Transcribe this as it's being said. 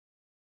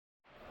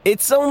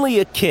It's only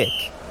a kick,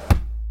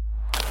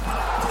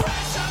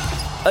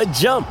 a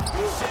jump,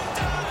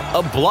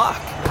 a block.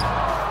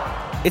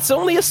 It's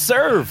only a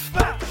serve.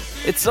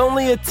 It's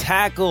only a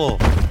tackle,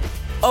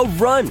 a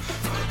run.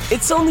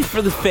 It's only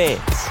for the fans.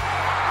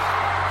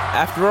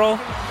 After all,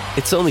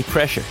 it's only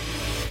pressure.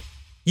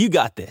 You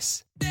got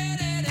this.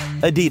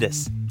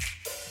 Adidas.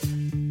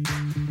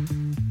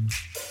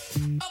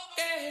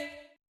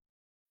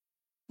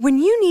 When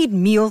you need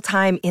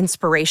mealtime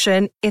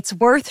inspiration, it's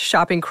worth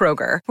shopping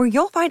Kroger, where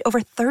you'll find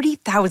over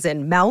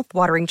 30,000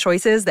 mouth-watering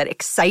choices that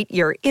excite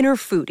your inner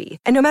foodie.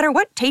 And no matter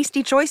what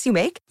tasty choice you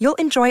make, you'll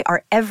enjoy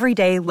our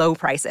everyday low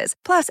prices,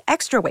 plus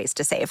extra ways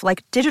to save,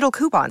 like digital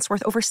coupons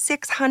worth over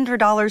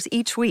 $600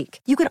 each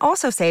week. You can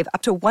also save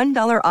up to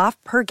 $1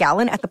 off per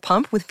gallon at the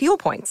pump with fuel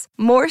points.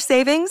 More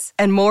savings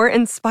and more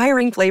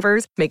inspiring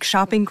flavors make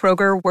shopping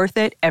Kroger worth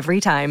it every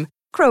time.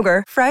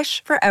 Kroger,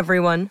 fresh for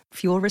everyone.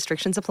 Fuel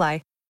restrictions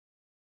apply.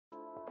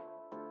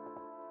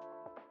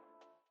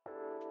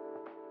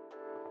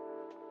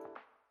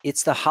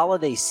 It's the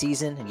holiday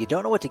season, and you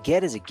don't know what to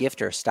get as a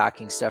gift or a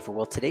stocking stuffer.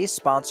 Well, today's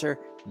sponsor,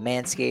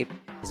 Manscaped,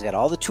 has got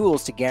all the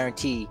tools to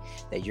guarantee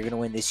that you're going to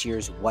win this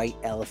year's White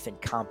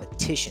Elephant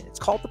competition. It's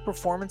called the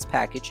Performance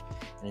Package,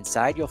 and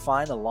inside you'll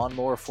find the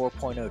Lawnmower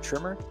 4.0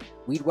 trimmer,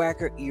 Weed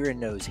Whacker ear and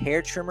nose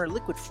hair trimmer,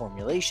 liquid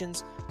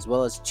formulations, as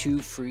well as 2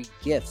 free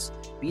gifts.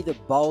 Be the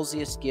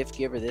ballsiest gift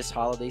giver this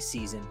holiday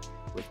season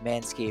with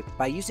Manscaped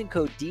by using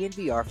code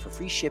DNVR for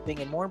free shipping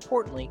and, more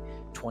importantly,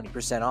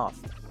 20% off.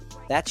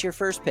 That's your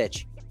first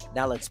pitch.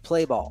 Now let's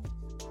play ball.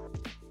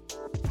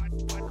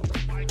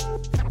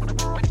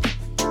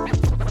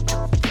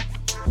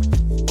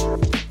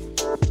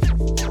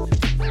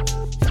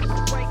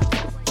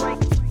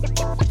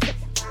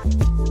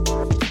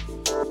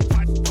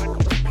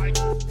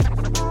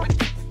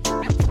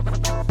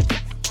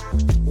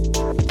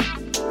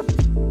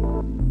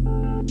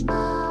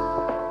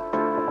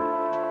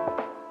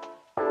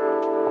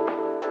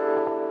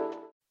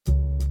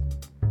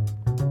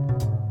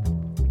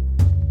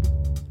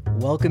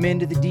 Welcome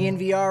into the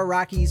DNVR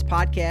Rockies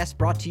podcast,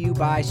 brought to you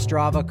by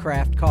Strava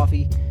Craft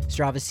Coffee.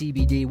 Strava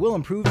CBD will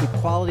improve the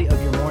quality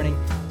of your morning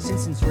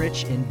since it's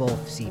rich in both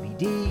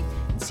CBD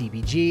and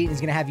CBG. It's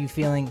going to have you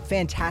feeling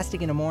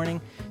fantastic in the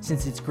morning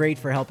since it's great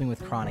for helping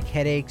with chronic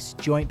headaches,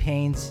 joint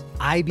pains,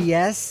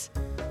 IBS.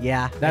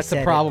 Yeah, that's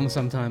the problem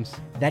sometimes.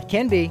 That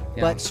can be,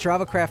 but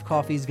Strava Craft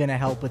Coffee is going to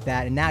help with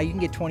that. And now you can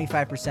get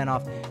 25%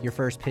 off your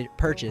first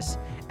purchase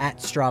at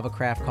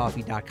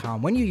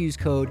StravaCraftCoffee.com when you use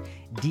code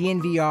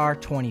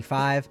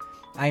DNVR25.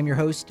 I am your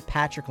host,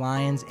 Patrick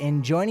Lyons,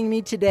 and joining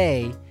me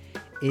today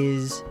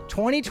is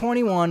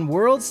 2021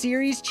 World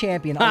Series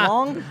champion,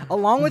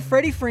 along with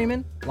Freddie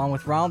Freeman, along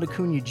with Ronald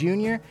Acuna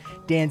Jr.,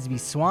 Dansby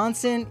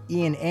Swanson,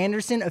 Ian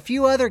Anderson, a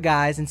few other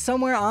guys, and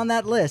somewhere on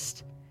that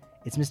list,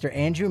 it's Mr.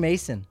 Andrew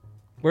Mason.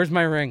 Where's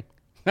my ring?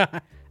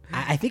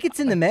 I think it's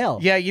in the mail.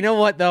 Yeah, you know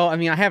what, though? I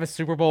mean, I have a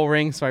Super Bowl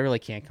ring, so I really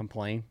can't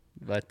complain.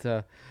 But,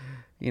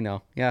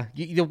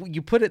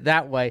 you put it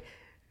that way.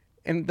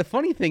 And the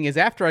funny thing is,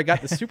 after I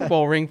got the Super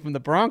Bowl ring from the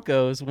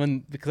Broncos,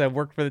 because I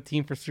worked for the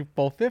team for Super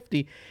Bowl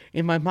 50,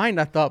 in my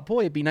mind I thought,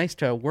 boy, it'd be nice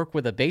to work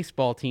with a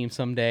baseball team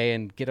someday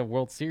and get a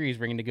World Series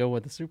ring to go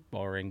with the Super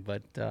Bowl ring.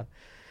 But,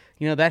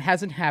 that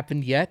hasn't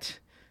happened yet.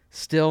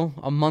 Still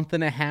a month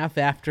and a half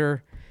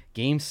after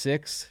Game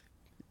 6,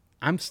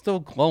 I'm still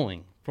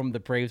glowing from the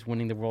Braves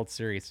winning the World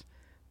Series.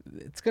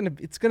 It's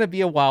gonna be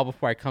a while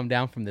before I come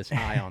down from this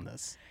high on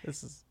this.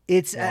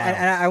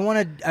 I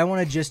want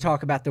to just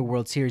talk about the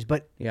World Series,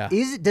 but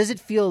does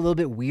it feel a little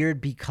bit weird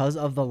because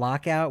of the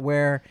lockout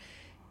where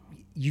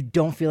you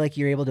don't feel like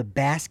you're able to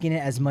bask in it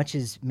as much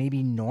as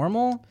maybe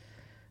normal?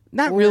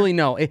 Not really,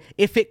 no.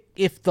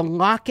 If the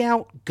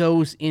lockout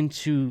goes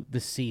into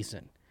the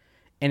season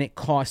and it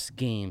costs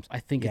games, I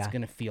think it's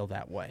going to feel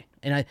that way.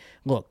 And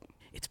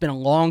it's been a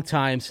long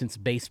time since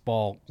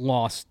baseball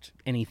lost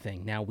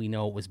anything. Now we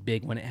know it was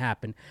big when it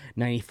happened,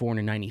 94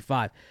 and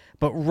 95.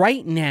 But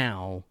right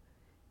now,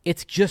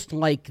 it's just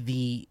like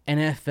the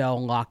NFL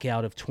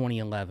lockout of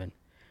 2011,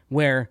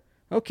 where,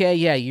 you're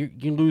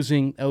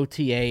losing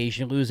OTAs,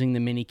 you're losing the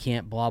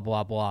minicamp, blah,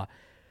 blah, blah.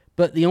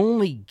 But the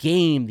only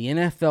game the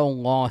NFL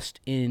lost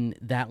in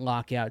that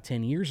lockout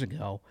 10 years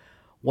ago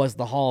was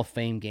the Hall of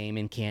Fame game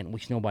in Canton,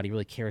 which nobody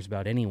really cares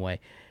about anyway.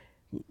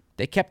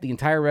 They kept the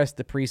entire rest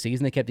of the preseason.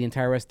 They kept the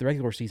entire rest of the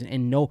regular season.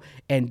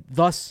 And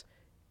thus,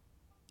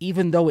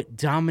 even though it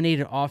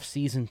dominated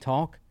off-season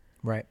talk,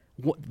 right?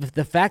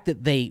 The fact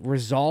that they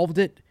resolved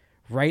it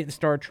right at the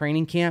start of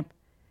training camp,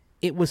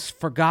 it was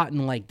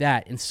forgotten like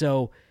that. And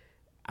so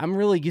I'm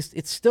really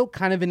it's still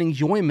kind of an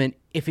enjoyment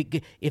if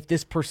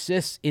this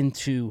persists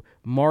into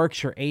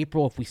March or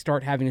April, if we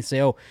start having to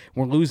say,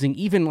 we're losing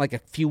even like a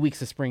few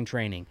weeks of spring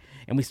training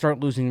and we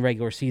start losing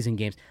regular season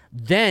games,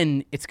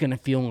 then it's going to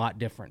feel a lot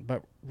different.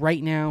 But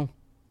right now,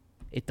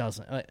 it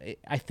doesn't.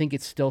 I think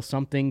it's still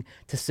something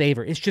to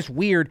savor. It's just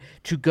weird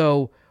to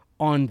go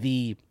on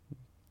the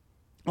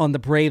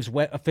Braves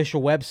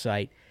official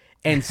website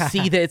and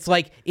see that it's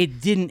like it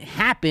didn't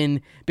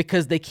happen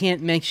because they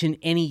can't mention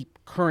any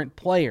current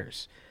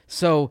players.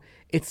 So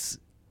it's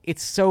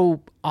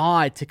so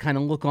odd to kind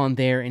of look on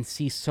there and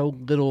see so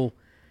little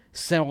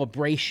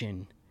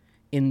celebration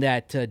in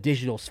that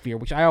digital sphere,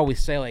 which I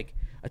always say, like,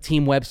 a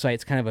team website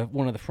is kind of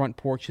one of the front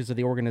porches of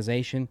the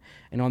organization,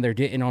 and on their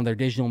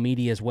digital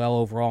media as well,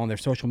 overall on their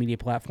social media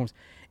platforms,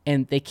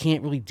 and they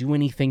can't really do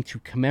anything to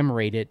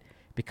commemorate it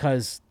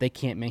because they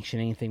can't mention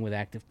anything with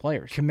active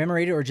players.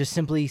 Commemorate it or just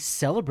simply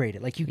celebrate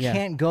it. Like, you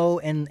can't go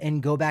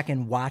and go back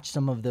and watch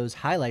some of those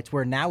highlights,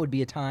 where now would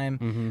be a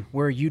time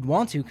where you'd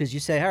want to, because you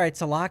say, all right, it's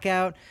a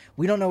lockout.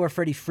 We don't know where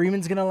Freddie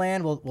Freeman's going to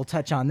land. We'll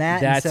touch on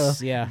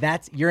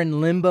that. You're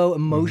in limbo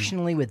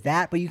emotionally with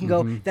that, but you can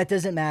go, that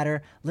doesn't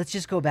matter. Let's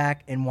just go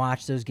back and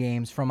watch those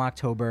games from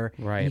October.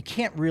 Right. You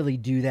can't really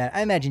do that.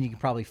 I imagine you can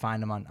probably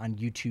find them on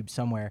YouTube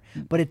somewhere,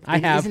 but it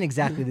isn't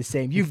exactly the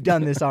same. You've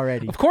done this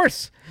already. Of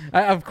course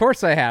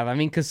I have. I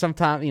mean, because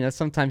sometimes you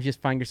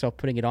just find yourself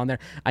putting it on there.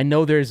 I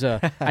know there's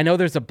a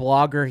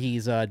blogger.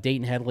 He's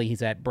Dayton Headley.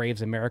 He's at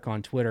Braves America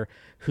on Twitter.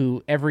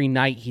 Who every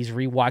night he's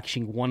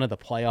rewatching one of the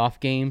playoff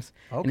games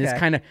and is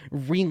kind of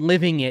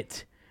reliving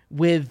it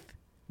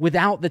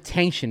without the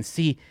tension.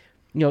 See,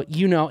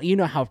 you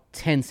know how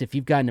tense, if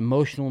you've got an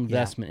emotional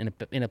investment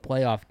in a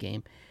playoff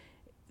game,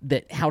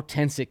 that how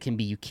tense it can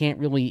be. You can't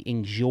really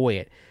enjoy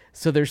it.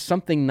 So there's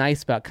something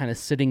nice about kind of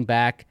sitting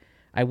back.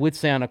 I would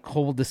say on a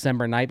cold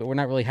December night, but we're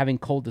not really having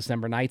cold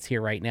December nights here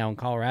right now in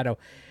Colorado,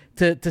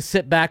 to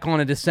sit back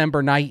on a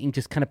December night and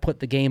just kind of put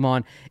the game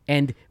on,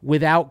 and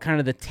without kind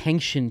of the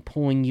tension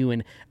pulling you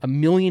in a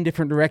million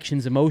different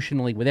directions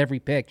emotionally with every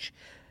pitch,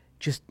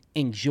 just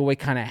enjoy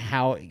kind of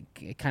how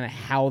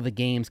the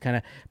games kind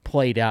of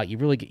played out. You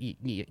really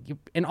get,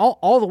 and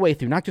all the way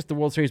through, not just the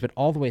World Series, but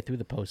all the way through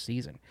the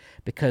postseason,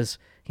 because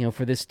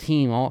for this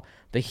team, all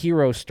the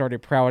heroes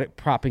started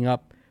popping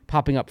up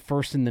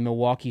first in the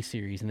Milwaukee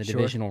series in the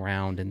divisional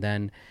round, and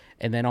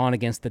then on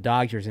against the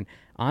Dodgers. And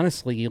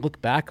honestly, you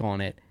look back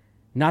on it,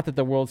 not that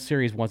the World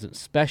Series wasn't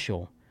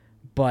special,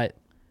 but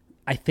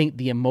I think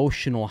the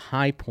emotional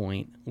high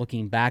point,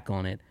 looking back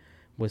on it,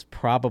 was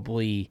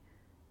probably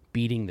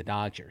beating the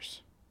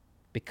Dodgers,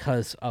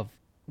 because of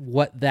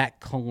what that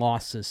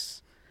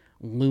colossus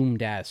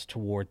loomed as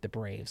toward the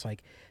Braves.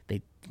 Like,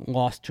 they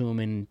lost to them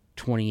in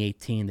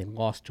 2018, they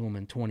lost to them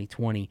in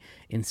 2020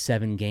 in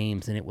 7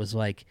 games, and it was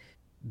like,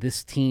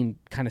 this team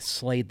kind of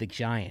slayed the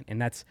giant.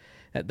 And that's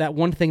that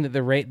one thing that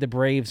the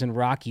Braves and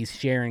Rockies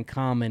share in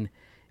common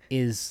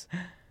is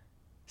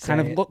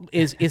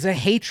is a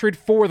hatred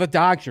for the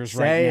Dodgers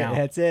right now.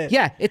 That's it.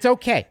 Yeah, it's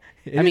okay.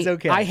 It's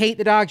okay. I hate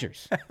the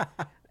Dodgers.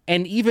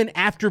 And even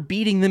after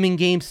beating them in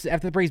games,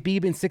 after the Braves beat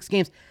them in 6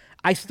 games,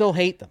 I still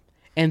hate them.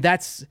 And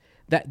that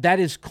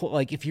is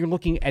like, if you're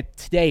looking at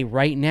today,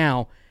 right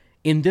now,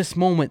 in this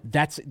moment,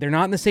 they're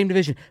not in the same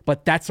division,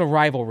 but that's a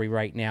rivalry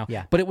right now.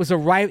 Yeah. But it was a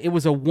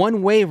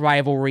one-way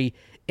rivalry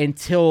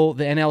until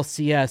the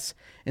NLCS.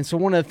 And so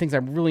one of the things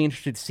I'm really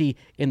interested to see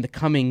in the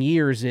coming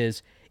years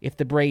is, if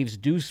the Braves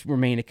do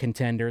remain a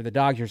contender, the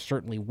Dodgers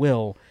certainly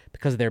will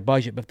because of their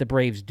budget, but if the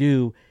Braves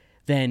do,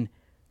 then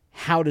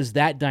how does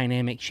that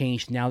dynamic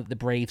change now that the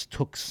Braves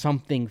took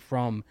something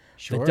from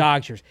the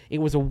Dodgers? It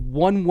was a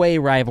one-way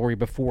rivalry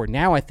before.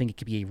 Now I think it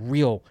could be a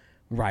real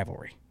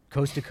rivalry.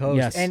 Coast to coast.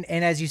 Yes. And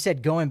as you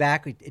said, going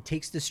back, it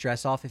takes the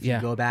stress off if you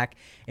go back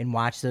and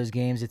watch those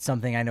games. It's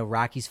something I know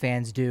Rockies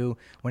fans do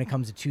when it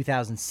comes to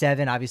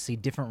 2007. Obviously,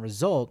 different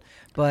result,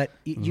 but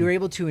you're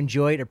able to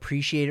enjoy it,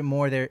 appreciate it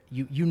more. There,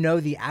 you know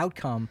the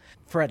outcome.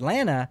 For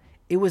Atlanta,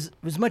 it was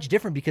much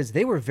different because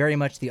they were very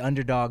much the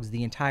underdogs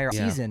the entire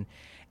season.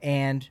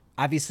 And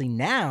obviously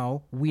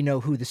now we know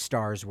who the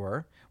stars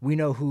were. We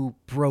know who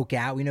broke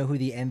out. We know who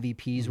the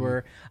MVPs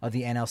were of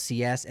the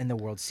NLCS and the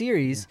World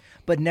Series.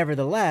 But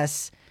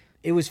nevertheless,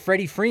 it was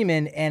Freddie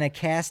Freeman and a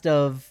cast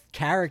of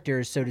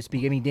characters, so to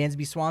speak. I mean,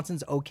 Dansby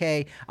Swanson's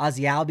okay.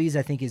 Ozzie Albies,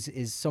 I think,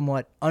 is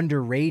somewhat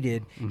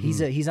underrated.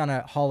 He's on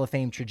a Hall of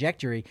Fame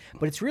trajectory.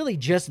 But it's really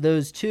just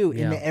those two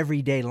in the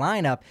everyday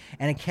lineup,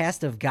 and a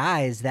cast of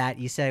guys that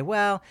you say,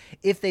 well,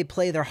 if they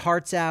play their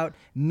hearts out,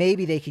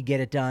 maybe they could get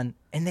it done.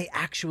 And they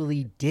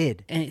actually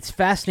did. And it's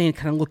fascinating to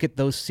kind of look at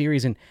those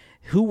series and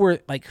who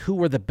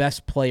were the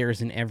best players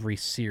in every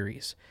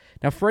series.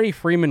 Now, Freddie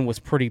Freeman was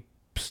pretty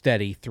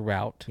steady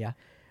throughout. Yeah.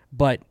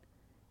 But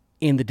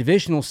in the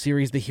divisional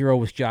series, the hero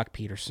was Jock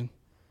Peterson.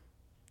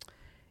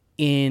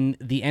 In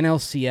the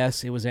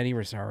NLCS, it was Eddie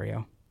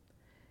Rosario.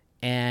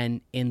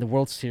 And in the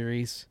World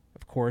Series,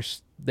 of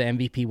course, the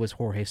MVP was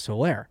Jorge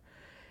Soler.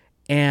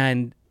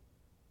 And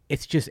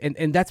it's just,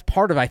 and that's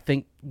part of, I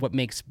think, what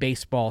makes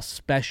baseball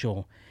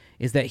special,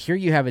 is that here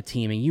you have a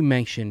team, and you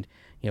mentioned,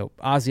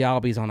 Ozzie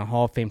Albies on a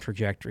Hall of Fame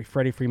trajectory,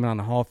 Freddie Freeman on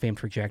a Hall of Fame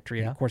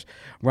trajectory, and of course,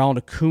 Ronald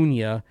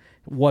Acuna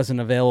wasn't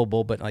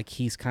available, but like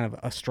he's kind of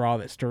a straw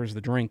that stirs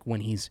the drink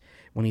when he's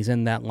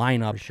in that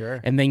lineup. For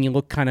sure. And then you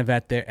look kind of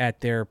at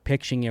their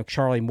pitching.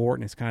 Charlie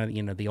Morton is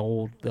kind of the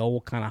old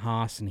kind of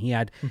Haas, and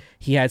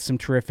he had some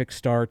terrific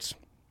starts.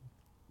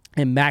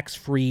 And Max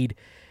Fried,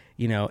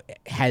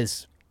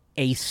 has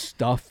ace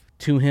stuff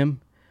to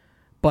him,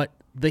 but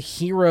the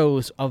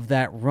heroes of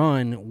that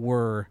run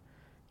were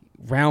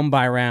round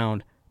by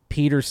round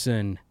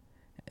Peterson,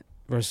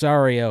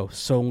 Rosario,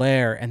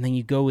 Soler, and then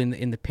you go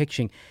in the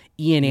pitching,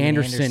 Ian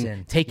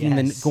Anderson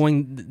taking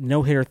going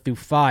no-hitter through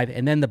 5,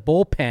 and then the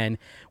bullpen,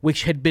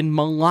 which had been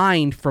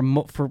maligned for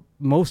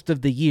most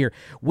of the year.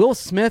 Will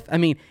Smith, I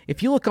mean,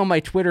 if you look on my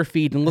Twitter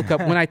feed and look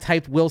up when I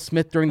typed Will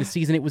Smith during the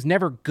season, it was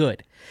never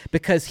good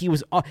because he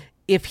was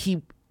if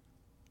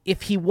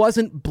he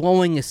wasn't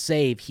blowing a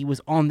save, he was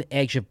on the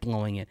edge of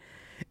blowing it.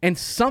 And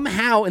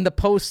somehow in the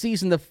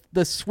postseason,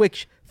 the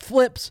switch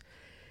flips,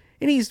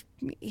 and he's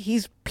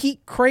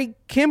Pete, Craig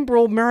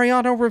Kimbrell,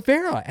 Mariano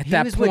Rivera at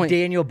that point. He was what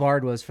Daniel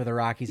Bard was for the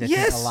Rockies, I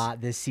think, a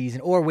lot this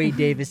season, or Wade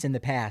Davis in the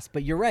past.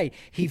 But you're right.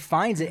 He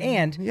finds it,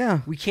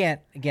 and we can't,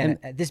 again,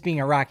 this being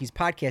a Rockies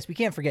podcast, we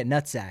can't forget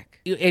Nutsack.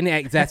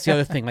 And that's the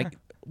other thing. Like,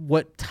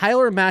 what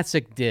Tyler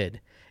Matzek did,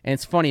 and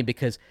it's funny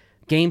because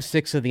Game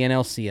 6 of the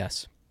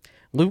NLCS,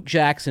 Luke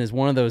Jackson is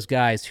one of those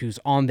guys who's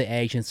on the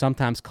edge and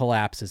sometimes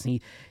collapses.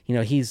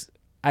 He's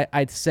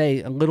I'd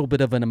say a little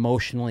bit of an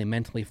emotionally,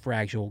 mentally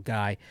fragile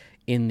guy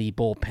in the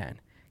bullpen.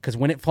 Because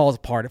when it falls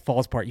apart, it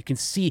falls apart. You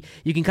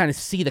can kind of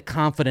see the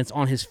confidence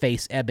on his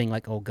face ebbing,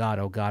 like, oh God,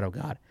 oh God, oh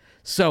God.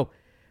 So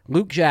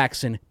Luke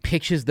Jackson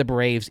pitches the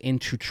Braves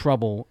into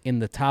trouble in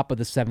the top of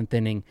the 7th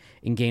inning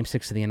in Game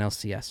 6 of the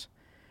NLCS.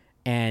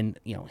 And,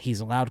 he's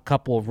allowed a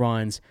couple of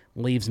runs,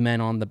 leaves men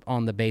on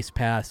the base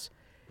paths.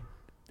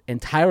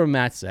 And Tyler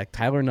Nutsack,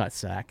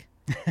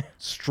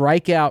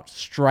 strikeout.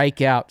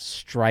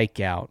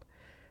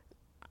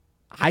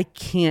 I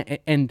can't,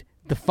 and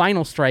the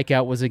final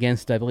strikeout was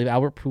against, I believe,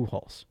 Albert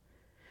Pujols.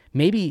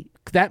 Maybe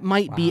that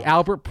might be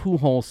Albert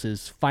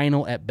Pujols'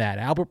 final at bat.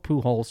 Albert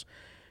Pujols,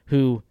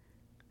 who,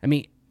 I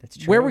mean,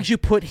 where would you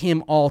put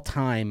him all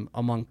time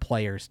among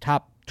players?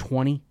 Top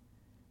 20?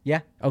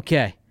 Yeah.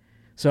 Okay.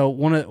 So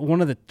one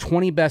of the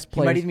 20 best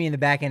players. He might even be in the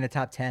back end of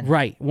top 10.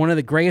 Right. One of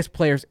the greatest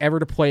players ever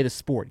to play the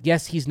sport.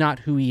 Yes, he's not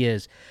who he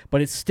is,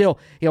 but it's still,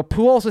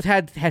 Pujols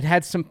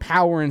had some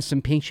power and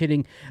some pinch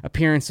hitting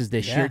appearances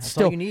this year. It's that's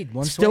still, all you need.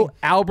 One still swing.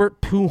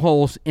 Albert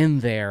Pujols in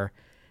there,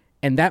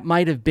 and that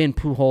might have been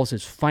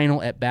Pujols'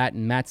 final at bat,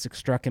 and Matzek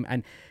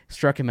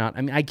struck him out.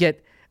 I mean, I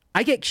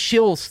get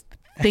chills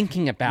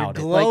thinking about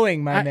You're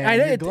glowing, my man.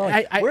 You're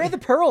glowing. Where are the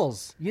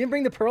pearls? You didn't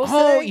bring the pearls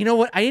today? today? You know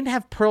what? I didn't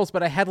have pearls,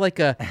 but I had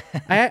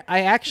I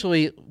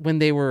actually, when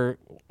they were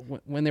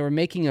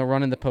making a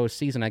run in the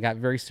postseason, I got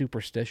very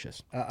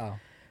superstitious. Uh-oh.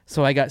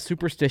 So I got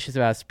superstitious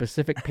about a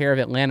specific pair of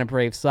Atlanta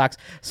Braves socks.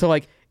 So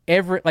I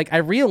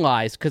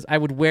realized, because I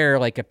would wear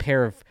like a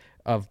pair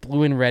of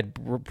blue and red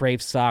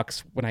Brave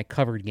socks when I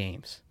covered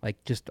games,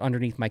 like just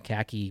underneath my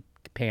khaki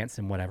pants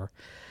and whatever.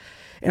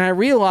 And I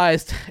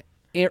realized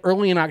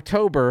early in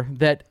October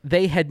that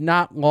they had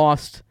not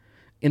lost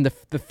in the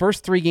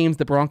first 3 games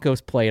the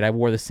Broncos played. I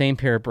wore the same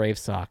pair of Braves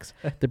socks.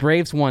 The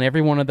Braves won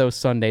every one of those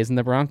Sundays, and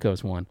the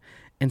Broncos won.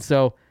 And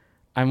so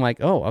I'm like,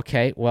 oh,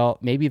 okay, well,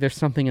 maybe there's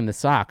something in the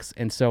socks.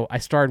 And so I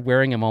started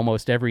wearing them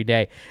almost every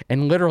day.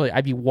 And literally,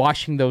 I'd be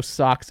washing those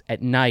socks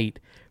at night,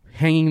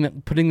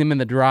 putting them in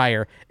the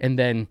dryer, and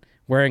then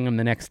wearing them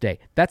the next day.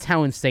 That's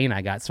how insane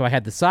I got. So I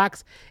had the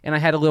socks, and I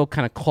had a little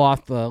kind of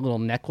cloth, little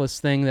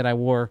necklace thing that I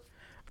wore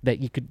that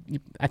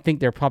I think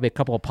there are probably a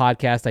couple of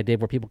podcasts I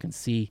did where people can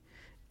see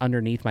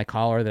underneath my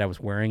collar that I was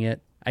wearing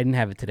it. I didn't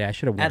have it today. I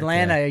should have worn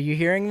Atlanta, are you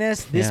hearing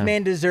this? This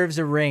man deserves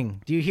a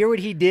ring. Do you hear what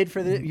he did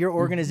for your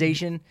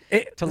organization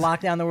to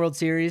lock down the World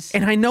Series?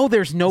 And I know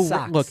there's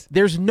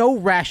there's no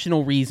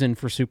rational reason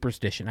for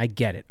superstition. I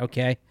get it,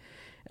 okay?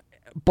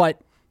 But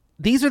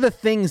these are the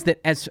things that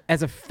as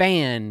a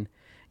fan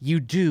you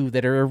do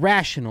that are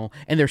irrational,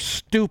 and they're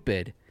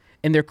stupid,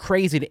 and they're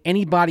crazy to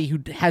anybody who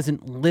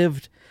hasn't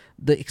lived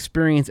the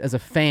experience as a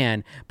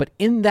fan. But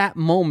in that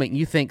moment,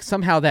 you think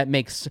somehow that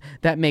makes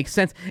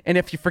sense. And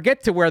if you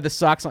forget to wear the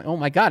socks, like, oh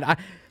my God,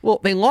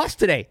 they lost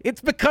today. It's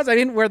because I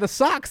didn't wear the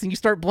socks, and you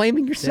start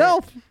blaming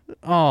yourself.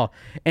 Oh,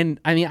 and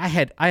I mean, I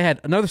had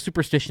another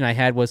superstition I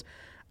had was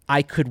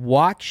I could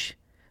watch,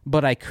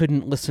 but I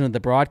couldn't listen to the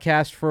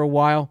broadcast for a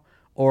while,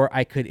 or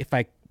I could, if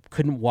I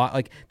couldn't watch,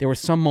 like there were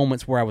some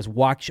moments where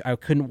I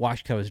couldn't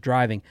watch because I was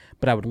driving,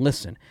 but I would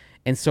listen.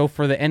 And so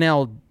for the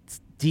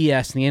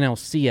NLDS and the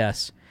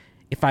NLCS,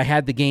 if I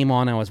had the game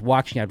on and I was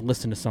watching, I'd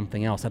listen to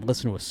something else. I'd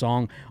listen to a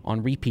song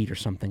on repeat or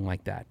something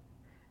like that.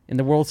 In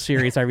the World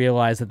Series, I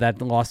realized that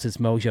lost its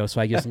mojo,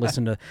 so I just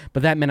listened to...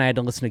 But that meant I had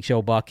to listen to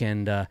Joe Buck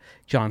and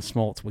John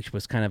Smoltz, which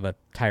was kind of a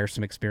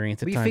tiresome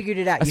experience at times. We figured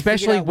it out.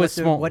 Especially you with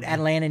what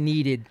Atlanta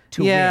needed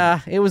to win.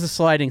 Yeah, it was a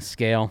sliding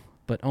scale.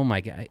 But, oh my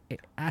God.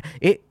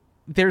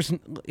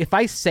 If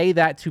I say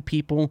that to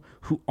people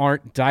who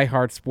aren't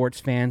diehard sports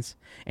fans,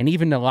 and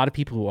even a lot of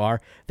people who are,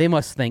 they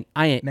must think,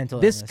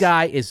 this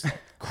guy is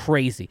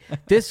crazy.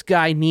 This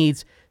guy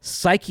needs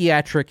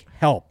psychiatric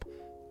help.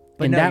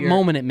 But in that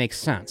moment, it makes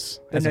sense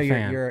as a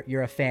fan.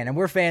 You're a fan. And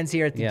we're fans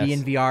here at the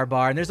DNVR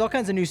bar. And there's all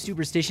kinds of new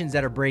superstitions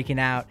that are breaking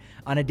out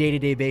on a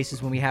day-to-day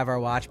basis when we have our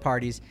watch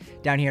parties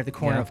down here at the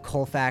corner of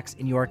Colfax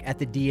in York at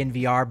the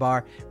DNVR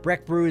bar.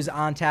 Breck Brew is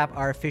on tap,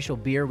 our official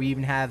beer. We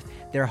even have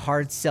their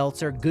hard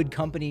seltzer, Good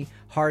Company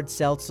hard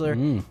seltzer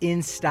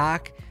in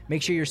stock.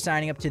 Make sure you're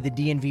signing up to the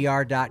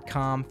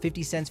DNVR.com.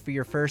 50 cents for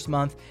your first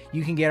month.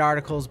 You can get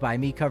articles by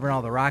me covering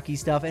all the Rocky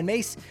stuff. And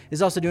Mace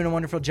is also doing a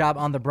wonderful job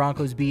on the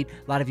Broncos beat.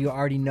 A lot of you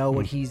already know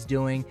what he's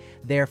doing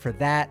there for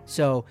that.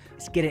 So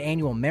get an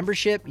annual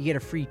membership. You get a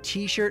free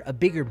t-shirt, a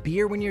bigger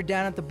beer when you're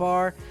down at the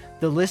bar.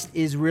 The list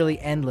is really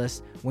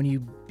endless when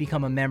you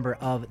become a member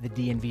of the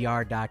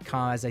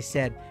DNVR.com. As I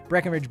said,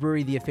 Breckenridge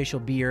Brewery, the official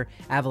beer,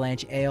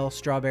 Avalanche Ale,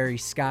 Strawberry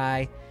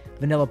Sky,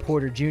 Vanilla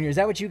Porter Jr. Is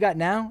that what you got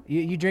now?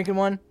 You drinking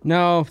one?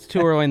 No, it's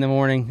too early in the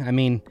morning. I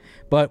mean,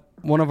 but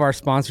one of our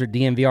sponsors,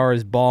 DNVR,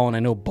 is Ball, and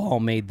I know Ball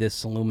made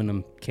this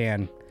aluminum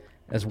can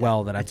as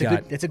well that I've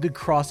got. That's a good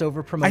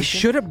crossover promotion. I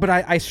should have, but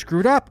I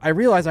screwed up. I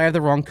realized I have the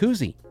wrong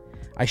koozie.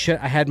 I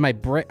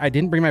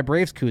didn't bring my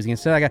Braves koozie.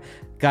 Instead, I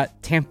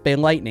got Tampa Bay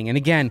Lightning. And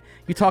again,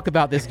 you talk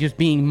about this just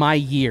being my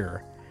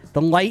year.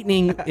 The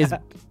Lightning is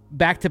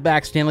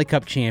back-to-back Stanley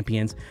Cup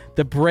champions.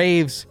 The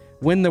Braves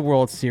win the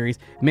World Series.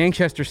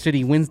 Manchester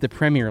City wins the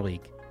Premier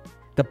League.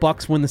 The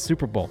Bucks win the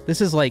Super Bowl. This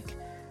is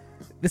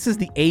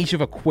the age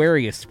of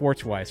Aquarius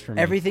sports-wise for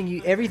me. Everything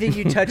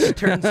you touch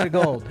turns to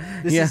gold.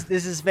 This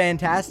is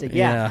fantastic.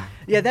 Yeah.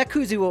 That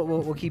koozie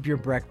will keep your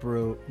Breck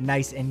Brew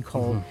nice and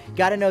cold. Mm-hmm.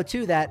 Got to know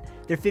too that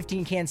their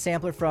 15-can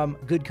sampler from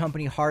Good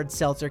Company Hard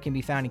Seltzer can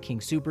be found in King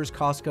Soopers,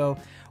 Costco,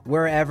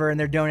 wherever, and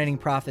they're donating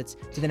profits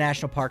to the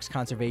National Parks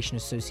Conservation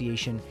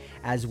Association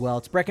as well.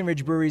 It's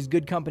Breckenridge Brewery's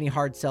Good Company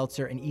Hard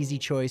Seltzer, an easy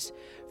choice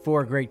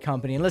for a great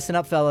company. And listen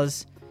up,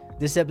 fellas.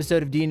 This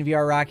episode of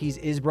DNVR Rockies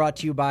is brought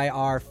to you by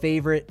our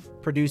favorite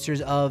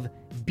producers of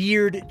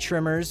beard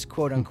trimmers,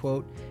 quote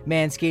unquote.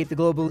 Manscaped, the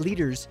global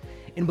leaders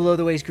in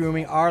below-the-waist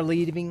grooming, are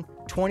leaving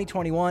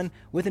 2021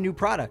 with a new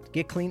product.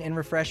 Get clean and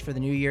refreshed for the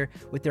new year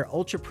with their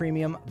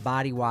ultra-premium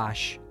body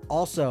wash.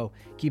 Also,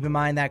 keep in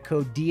mind that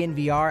code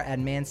DNVR at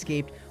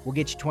Manscaped will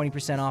get you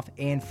 20% off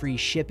and free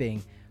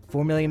shipping.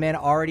 4 million men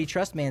already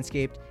trust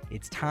Manscaped.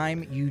 It's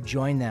time you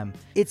join them.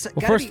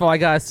 First of all, I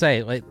gotta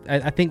say,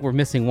 I think we're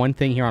missing one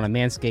thing here on a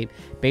Manscaped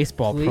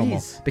baseball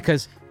promo,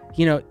 because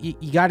you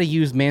got to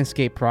use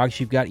Manscaped products.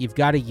 You've got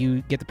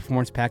to get the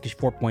Performance Package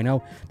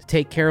 4.0 to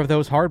take care of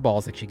those hard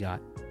balls that you got.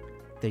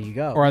 There you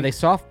go. Or are they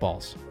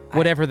softballs?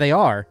 Whatever they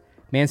are,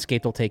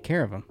 Manscaped will take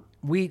care of them.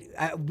 We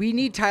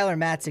need Tyler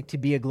Matzik to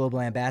be a global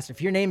ambassador.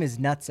 If your name is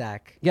Nutsack,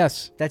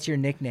 yes, that's your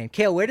nickname.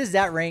 Kale, where does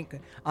that rank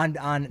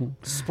on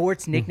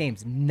sports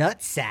nicknames?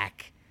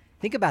 Nutsack.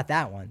 Think about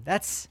that one.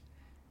 That's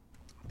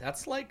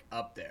like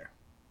up there.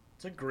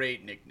 It's a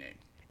great nickname.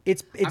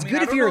 It's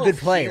good if you're a good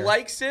player. He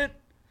likes it,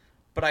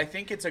 but I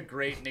think it's a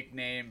great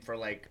nickname for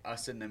like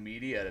us in the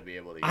media to be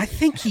able to use. I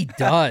think he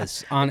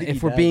does.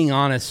 If we're being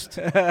honest,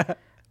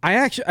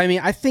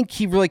 I think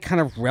he really kind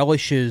of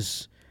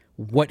relishes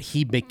what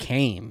he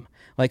became.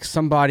 Like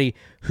somebody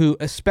who,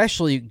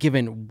 especially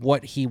given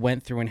what he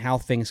went through and how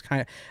things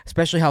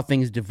especially how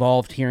things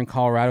devolved here in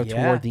Colorado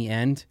toward the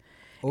end.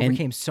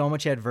 Overcame so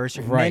much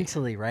adversity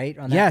mentally, right?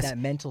 On that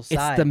mental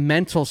side. It's the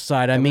mental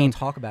side. We don't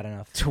talk about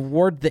enough.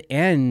 Toward the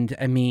end,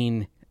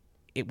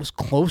 it was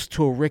close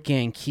to a Rick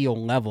Ankiel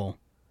level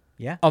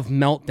of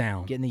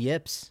meltdown. Getting the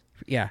yips.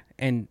 Yeah,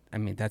 and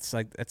that's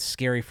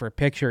scary for a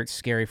picture. It's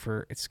scary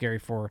for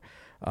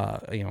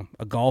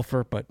a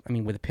golfer, but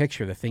with a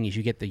picture, the thing is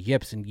you get the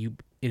yips and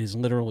it is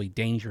literally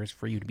dangerous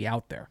for you to be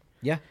out there.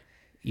 Yeah.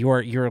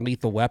 You're a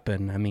lethal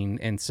weapon.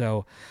 And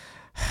so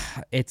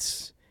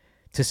it's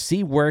to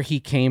see where he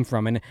came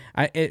from. And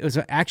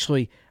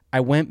I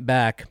went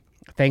back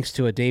thanks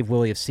to a Dave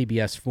Willey of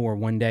CBS 4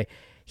 one day.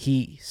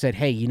 He said,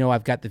 "Hey,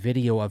 I've got the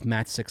video of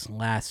Matzek's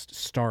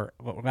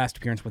last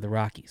appearance with the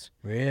Rockies.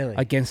 Really?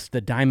 Against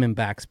the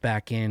Diamondbacks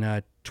back in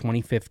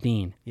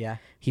 2015. Yeah.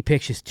 He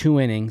pitches 2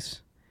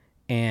 innings,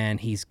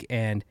 and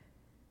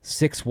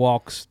 6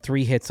 walks,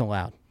 3 hits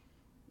allowed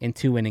in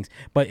 2 innings.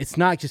 But it's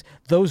not just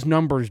those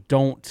numbers.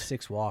 Don't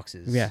 6 walks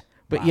is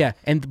But wow.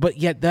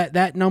 Yet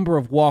that number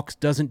of walks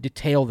doesn't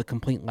detail the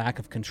complete lack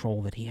of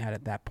control that he had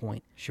at that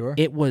point. Sure.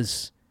 It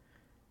was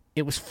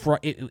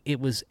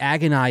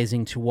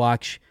agonizing to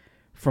watch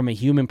from a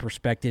human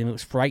perspective. It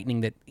was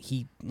frightening that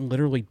he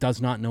literally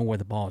does not know where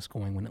the ball is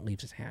going when it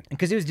leaves his hand.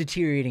 Because it was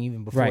deteriorating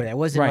even before that. It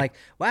wasn't like,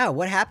 wow,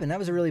 what happened? That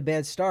was a really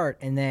bad start.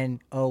 And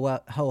then,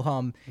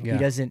 ho-hum, he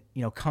doesn't,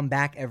 come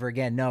back ever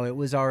again. No, it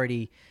was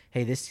already,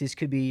 hey, this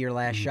could be your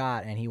last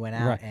shot. And he went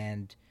out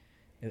and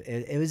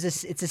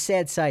it's a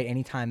sad sight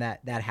anytime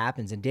that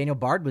happens. And Daniel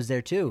Bard was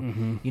there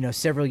too,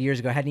 several years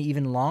ago, had an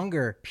even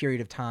longer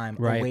period of time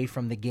away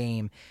from the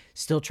game,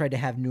 still tried to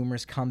have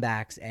numerous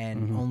comebacks,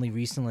 and only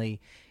recently,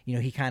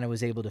 he kind of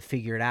was able to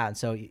figure it out. And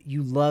so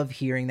you love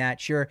hearing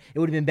that. Sure, it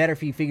would have been better if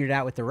he figured it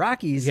out with the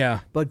Rockies,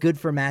 but good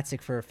for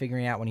Matzik for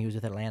figuring it out when he was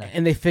with Atlanta.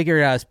 And they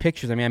figured out his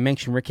pictures. I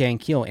mentioned Rick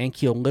Ankiel.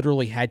 Ankiel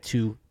literally had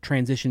to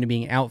transition to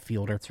being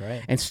outfielder. That's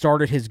right. And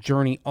started his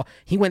journey.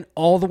 He went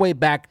all the way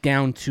back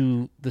down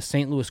to the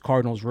St. Louis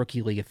Cardinals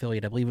Rookie League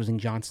affiliate. I believe it was in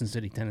Johnson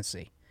City,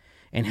 Tennessee.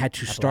 And had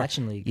to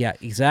Appalachian League. Yeah,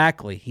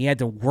 exactly. He had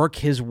to work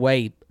his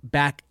way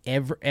back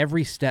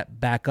every step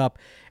back up.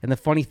 And the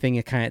funny thing,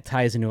 it kind of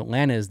ties into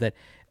Atlanta, is that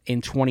in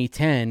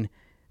 2010,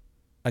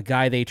 a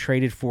guy they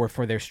traded for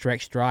their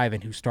stretch drive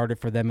and who started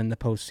for them in the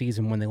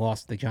postseason when they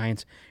lost to the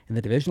Giants in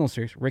the divisional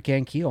series, Rick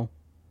Ankiel,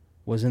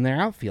 was in their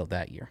outfield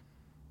that year.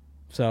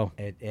 So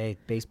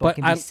baseball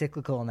can be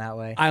cyclical in that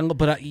way.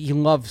 You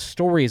love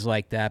stories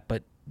like that,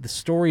 but the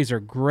stories are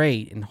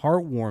great and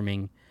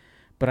heartwarming,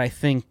 but I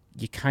think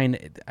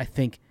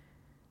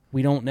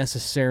we don't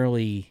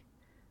necessarily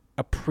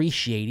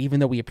appreciate, even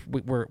though we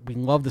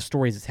love the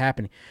stories that's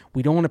happening,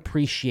 we don't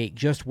appreciate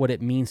just what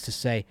it means to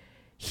say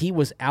he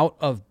was out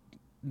of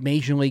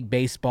Major League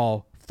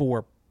Baseball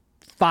for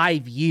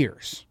 5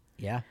 years.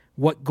 Yeah.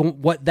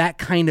 What that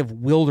kind of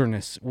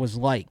wilderness was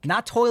like.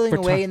 Not toiling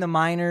away in the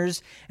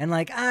minors and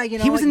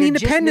he was in the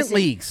independent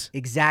leagues.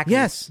 Exactly.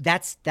 Yes.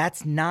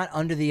 That's not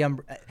under the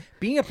umbrella.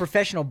 Being a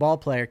professional ball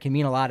player can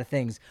mean a lot of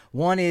things.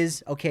 One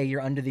is, okay,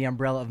 you're under the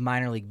umbrella of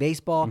minor league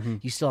baseball. Mm-hmm.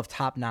 You still have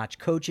top-notch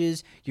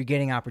coaches. You're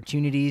getting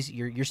opportunities.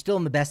 You're still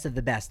in the best of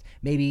the best.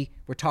 Maybe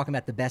we're talking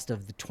about the best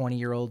of the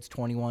 20-year-olds,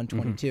 21,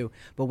 22. Mm-hmm.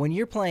 But when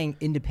you're playing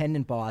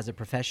independent ball as a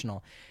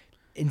professional,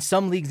 in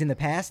some leagues in the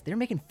past, they're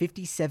making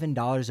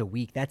 $57 a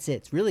week. That's it.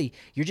 It's really,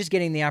 you're just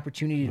getting the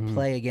opportunity to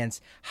play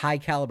against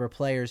high-caliber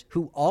players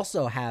who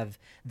also have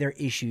their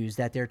issues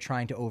that they're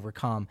trying to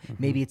overcome. Mm-hmm.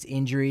 Maybe it's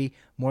injury.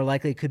 More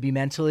likely it could be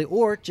mentally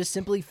or just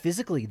simply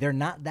physically. They're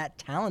not that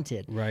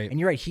talented. Right. And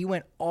you're right. He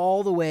went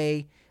all the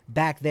way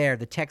back there,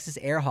 the Texas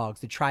Air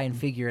Hogs, to try and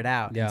figure it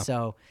out. Yeah. And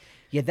so,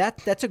 yeah,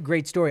 that's a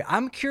great story.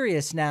 I'm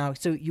curious now.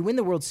 So you win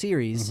the World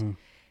Series. Mm-hmm.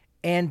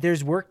 And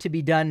there's work to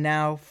be done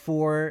now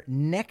for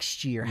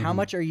next year. Mm-hmm. How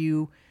much are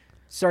you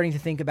starting to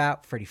think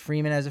about Freddie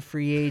Freeman as a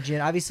free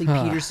agent? Obviously,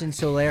 Peterson,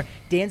 Soler.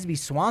 Dansby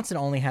Swanson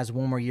only has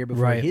one more year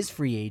before his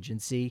free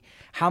agency.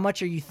 How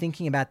much are you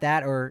thinking about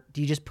that, or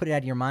do you just put it out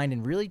of your mind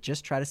and really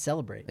just try to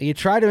celebrate? You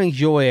try to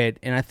enjoy it,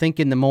 and I think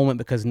in the moment,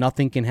 because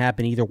nothing can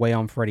happen either way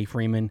on Freddie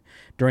Freeman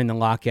during the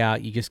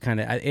lockout, you just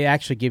it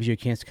actually gives you a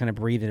chance to kind of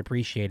breathe and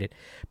appreciate it.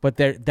 But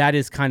that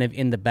is kind of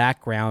in the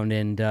background,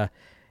 and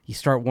you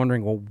start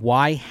wondering, well,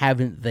 why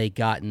haven't they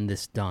gotten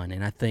this done?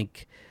 And I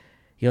think,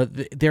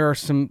 there are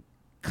some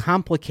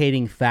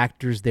complicating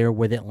factors there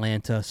with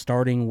Atlanta,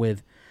 starting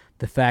with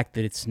the fact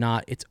that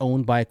it's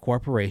owned by a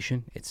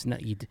corporation. It's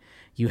not,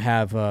 you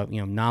have,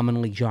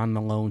 nominally John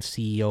Malone,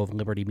 CEO of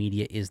Liberty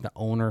Media, is the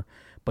owner,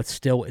 but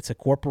still it's a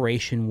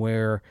corporation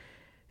where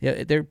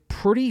they're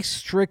pretty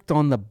strict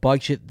on the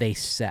budget they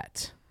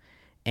set.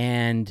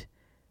 And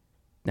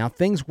now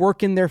things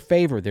work in their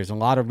favor. There's a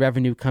lot of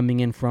revenue coming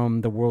in from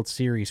the World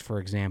Series, for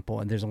example,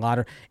 and there's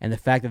and the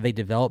fact that they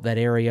developed that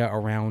area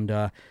around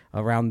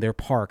their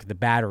park, the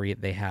Battery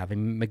that they have,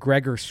 and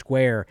McGregor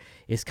Square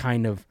is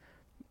kind of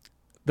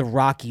the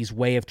Rockies'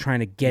 way of trying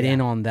to get in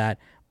on that.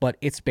 But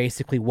it's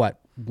basically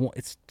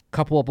it's a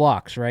couple of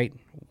blocks, right?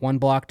 1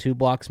 block, 2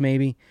 blocks,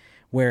 maybe.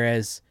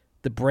 Whereas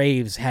the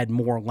Braves had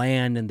more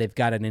land, and they've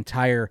got an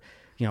entire,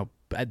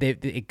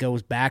 it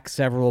goes back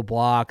several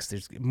blocks.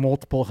 There's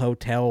multiple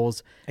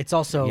hotels. It's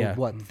also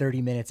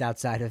 30 minutes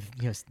outside of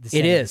the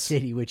center of the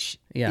city, which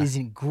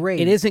isn't great.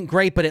 It isn't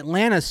great, but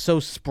Atlanta's so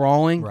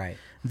sprawling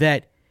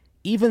that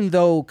even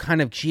though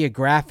kind of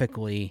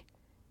geographically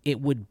it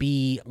would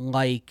be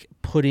like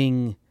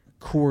putting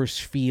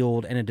Coors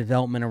Field and a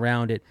development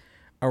around it,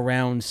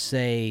 around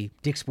say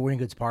Dick's Sporting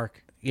Goods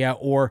Park,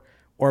 or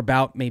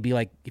about maybe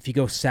like if you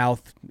go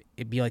south,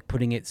 it'd be like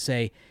putting it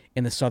say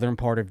in the southern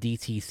part of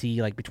DTC,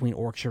 like between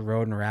Orchard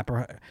Road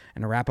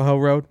and Arapahoe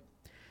Road.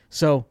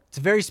 So it's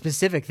a very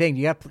specific thing.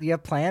 Do you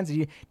have plans?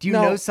 Do you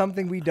know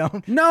something we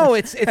don't? No,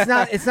 it's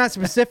not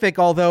specific.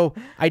 Although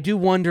I do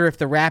wonder if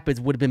the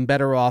Rapids would have been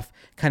better off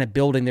kind of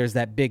building. There's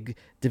that big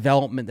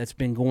development that's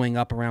been going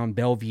up around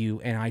Bellevue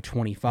and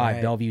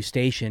I-25, Bellevue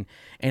Station,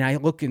 and I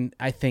look and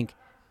I think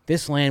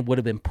this land would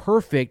have been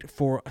perfect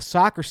for a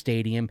soccer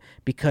stadium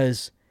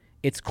because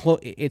it's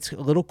a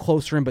little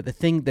closer in. But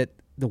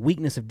the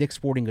weakness of Dick's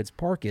Sporting Goods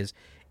Park is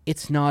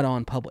it's not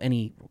on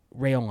any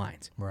rail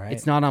lines. Right.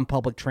 It's not on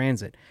public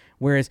transit.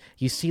 Whereas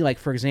you see, like,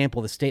 for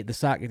example, the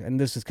soccer, and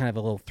this is kind of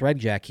a little thread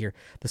jack here,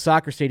 the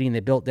soccer stadium they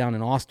built down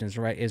in Austin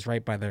is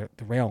right by the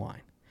rail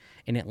line.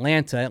 In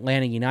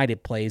Atlanta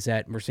United plays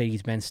at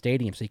Mercedes-Benz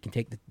Stadium, so you can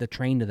take the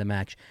train to the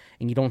match,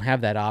 and you don't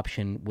have that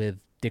option with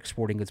Dick's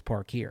Sporting Goods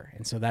Park here.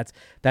 And so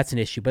that's an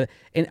issue.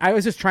 And I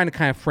was just trying to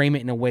kind of frame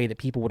it in a way that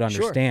people would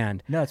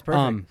understand. Sure. No, it's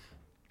perfect.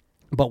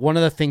 But one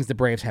of the things the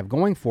Braves have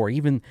going for,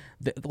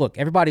 look,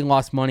 everybody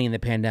lost money in the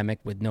pandemic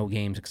with no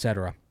games,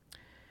 etc.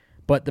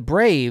 But the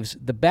Braves,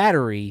 the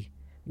Battery,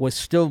 was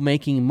still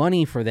making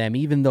money for them,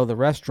 even though the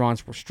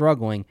restaurants were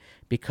struggling,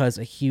 because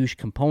a huge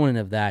component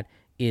of that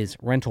is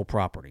rental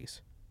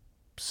properties.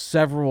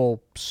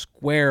 Several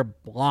square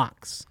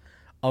blocks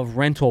of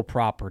rental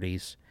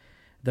properties.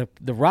 The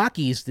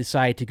Rockies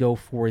decided to go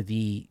for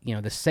the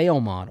sale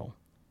model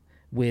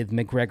with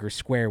McGregor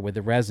Square with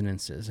the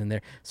residences,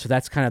 and so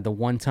that's kind of the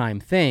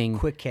one-time thing.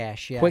 Quick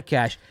cash.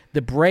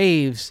 The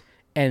Braves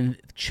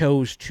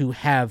chose to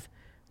have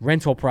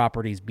rental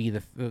properties be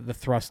the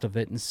thrust of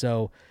it, and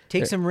so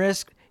take some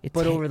risk.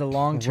 but over the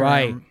long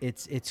term,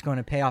 it's going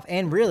to pay off.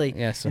 And really,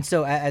 and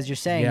so as you're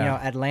saying,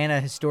 Atlanta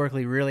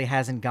historically really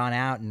hasn't gone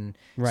out and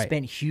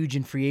spent huge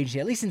in free agency,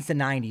 at least since the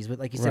 90s, with,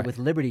 like you said, with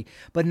Liberty.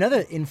 But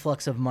another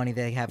influx of money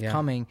they have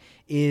coming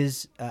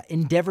is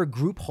Endeavor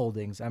Group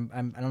Holdings. I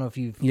don't know if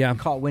you've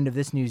caught wind of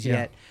this news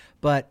yet,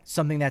 but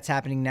something that's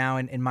happening now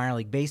in minor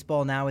league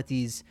baseball now with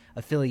these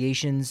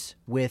affiliations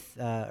with,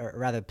 or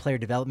rather player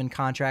development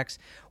contracts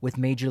with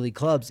major league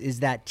clubs, is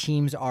that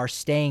teams are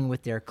staying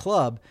with their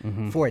club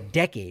for a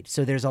decade.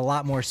 So there's a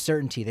lot more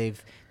certainty.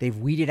 They've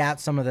weeded out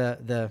some of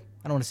the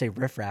I don't want to say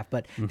riffraff,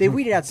 but they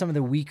weeded out some of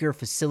the weaker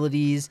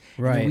facilities,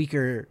 and the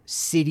weaker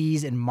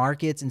cities and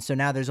markets. And so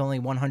now there's only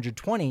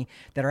 120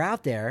 that are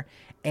out there.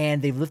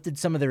 And they've lifted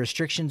some of the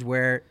restrictions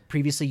where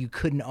previously you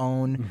couldn't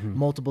own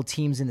multiple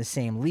teams in the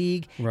same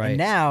league. And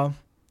now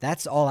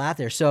that's all out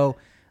there. So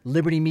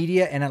Liberty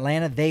Media and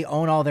Atlanta, they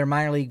own all their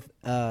minor league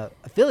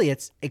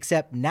affiliates,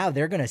 except now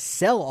they're going to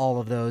sell all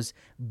of those.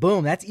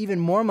 Boom. That's even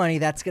more money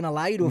that's going to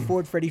allow you to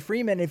afford Freddie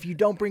Freeman. If you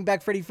don't bring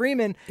back Freddie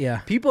Freeman,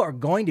 people are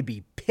going to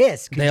be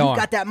pissed because you've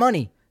got that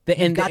money.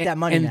 And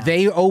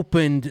they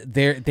opened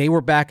they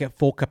were back at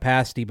full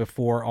capacity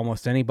before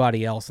almost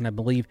anybody else, and I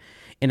believe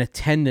in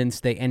attendance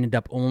they ended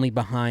up only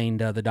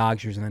behind the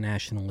Dodgers in the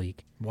National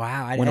League.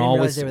 Wow, I didn't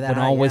realize they were that high.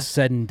 When all was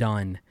said and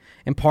done,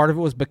 and part of it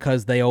was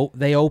because they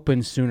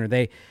opened sooner.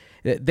 They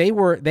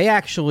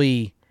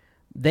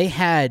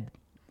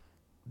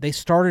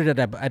started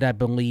at I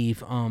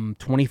believe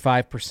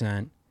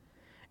 25%,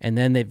 and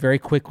then they very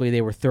quickly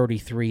they were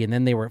 33%, and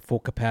then they were at full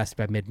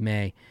capacity by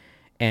mid-May,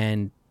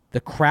 and the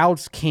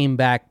crowds came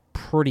back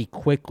pretty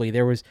quickly.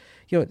 There was,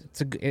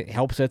 it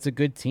helps that it's a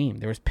good team.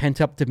 There was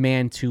pent-up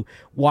demand to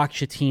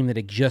watch a team that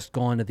had just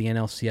gone to the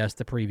NLCS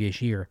the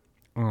previous year.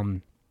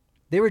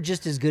 They were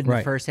just as good in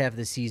the first half of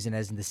the season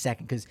as in the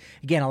second, because,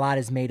 again, a lot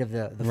is made of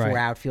the four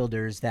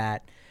outfielders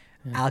that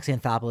Alex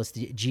Anthopoulos,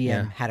 the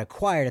GM, had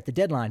acquired at the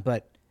deadline.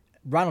 But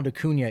Ronald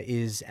Acuna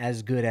is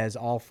as good as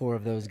all four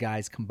of those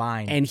guys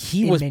combined. And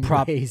he was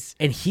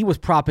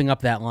propping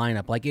up that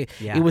lineup. Like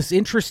it was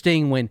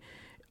interesting when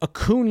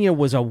Acuna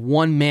was a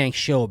one-man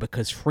show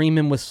because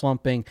Freeman was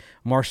slumping.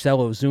 Marcell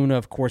Ozuna,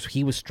 of course,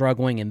 he was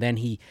struggling, and then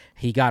he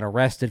got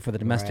arrested for the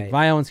domestic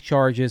violence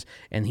charges,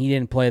 and he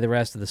didn't play the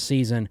rest of the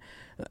season.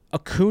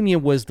 Acuna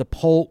was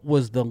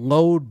the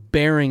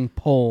load-bearing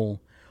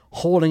pole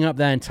holding up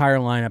that entire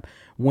lineup.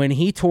 When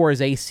he tore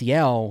his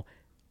ACL,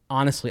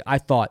 honestly, I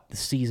thought the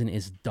season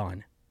is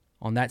done.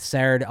 On that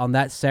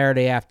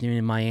Saturday afternoon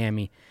in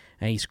Miami,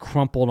 and he's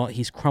crumpled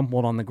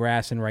on the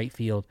grass in right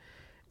field.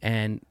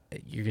 And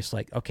you're just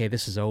like, okay,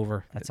 this is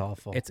over. That's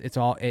awful.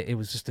 It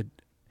was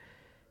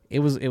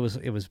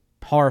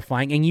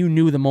horrifying. And you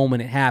knew the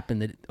moment it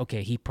happened that,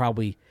 okay, he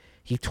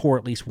tore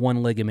at least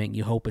one ligament.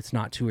 You hope it's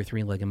not two or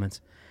three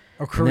ligaments.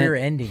 Or career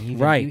ending,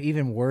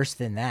 even worse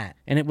than that.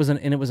 And it was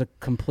a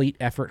complete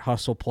effort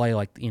hustle play,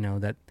 like,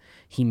 that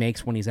he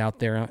makes when he's out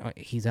there.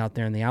 He's out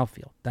there in the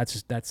outfield.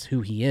 That's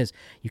who he is.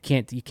 You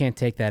can't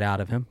take that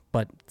out of him.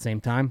 But at the same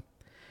time,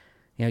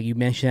 you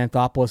mentioned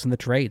Anthopoulos and the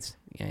trades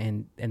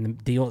and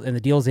the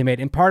deals they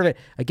made. And part of it,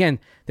 again,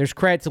 there's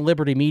credit to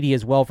Liberty Media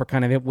as well for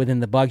kind of it within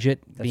the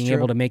budget, being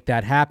able to make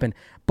that happen.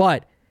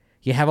 But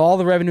you have all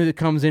the revenue that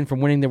comes in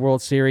from winning the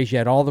World Series. You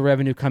had all the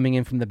revenue coming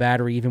in from the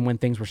Battery, even when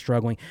things were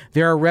struggling.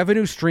 There are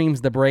revenue streams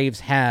the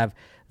Braves have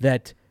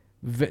that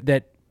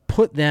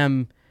put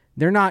them.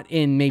 They're not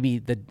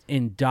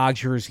in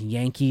Dodgers,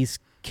 Yankees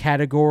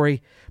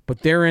category,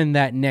 but they're in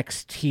that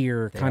next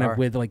tier,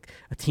 with like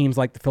teams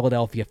like the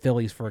Philadelphia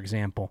Phillies, for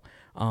example.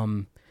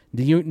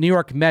 The New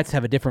York Mets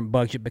have a different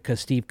budget because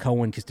Steve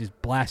Cohen just is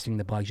blasting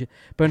the budget.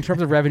 But in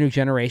terms of revenue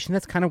generation,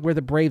 that's kind of where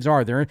the Braves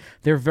are. They're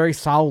very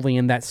solidly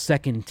in that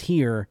second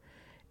tier,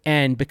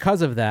 and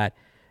because of that,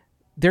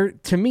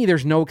 to me,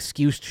 there's no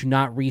excuse to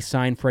not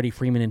re-sign Freddie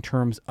Freeman in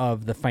terms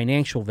of the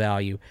financial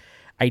value.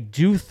 I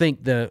do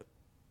think the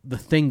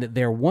thing that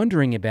they're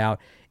wondering about,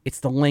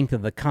 it's the length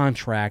of the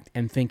contract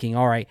and thinking,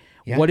 all right,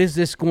 what is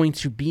this going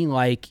to be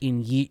like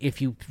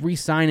if you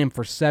re-sign him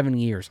for 7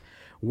 years?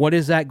 What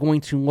is that going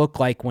to look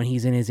like when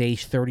he's in his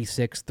age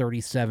 36,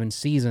 37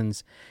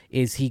 seasons?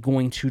 Is he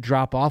going to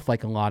drop off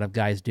like a lot of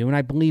guys do? And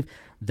I believe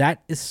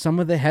that is some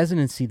of the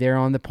hesitancy there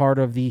on the part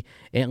of the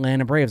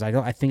Atlanta Braves.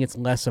 I think it's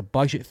less a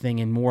budget thing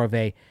and more of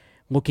a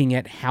looking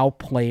at how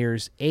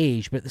players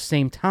age. But at the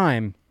same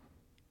time,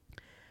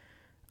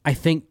 I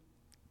think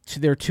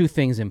there are two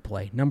things in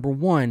play. Number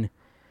one,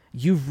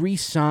 you've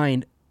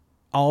re-signed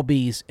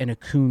Albies and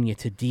Acuna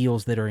to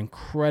deals that are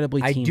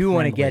incredibly team-friendly. I do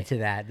want to get to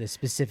that, the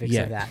specifics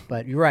of that.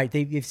 But you're right.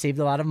 They've saved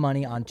a lot of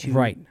money on two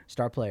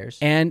star players.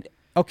 And,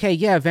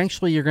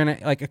 eventually you're going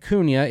to, like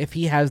Acuna, if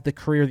he has the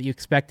career that you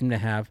expect him to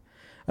have,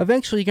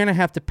 eventually you're going to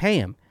have to pay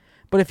him.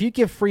 But if you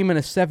give Freeman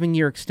a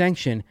 7-year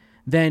extension,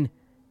 then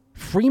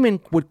Freeman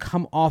would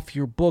come off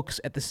your books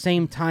at the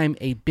same time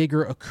a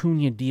bigger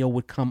Acuna deal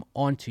would come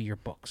onto your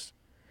books.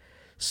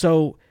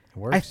 So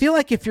I feel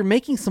like if you're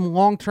making some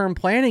long-term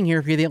planning here,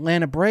 if you're the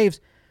Atlanta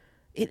Braves,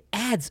 it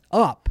adds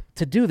up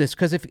to do this.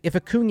 Because if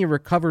Acuna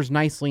recovers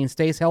nicely and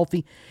stays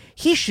healthy,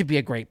 he should be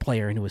a great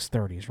player into his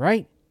 30s,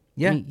 right?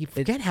 Yeah, I mean, you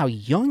forget how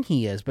young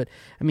he is, but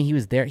I mean, he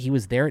was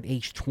there at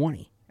age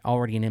 20,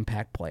 already an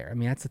impact player. I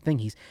mean, that's the thing.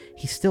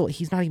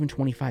 He's not even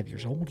 25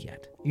 years old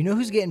yet. You know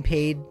who's getting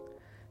paid?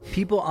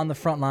 People on the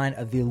front line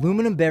of the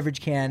aluminum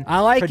beverage can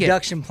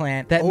production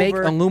plant that make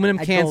aluminum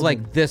cans Golden.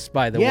 Like this,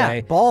 by the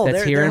way. Ball.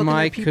 That's here in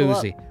my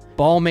koozie.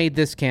 Ball made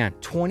this can.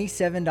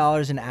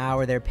 $27 an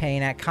hour they're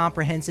paying at.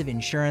 Comprehensive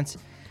insurance,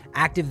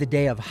 active the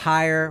day of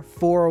hire,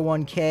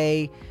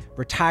 401k,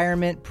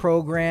 retirement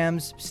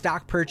programs,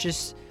 stock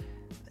purchase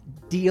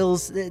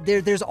deals.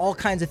 There's all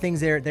kinds of things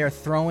they're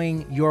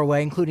throwing your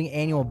way, including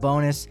annual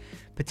bonus,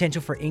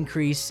 potential for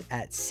increase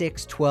at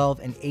 6,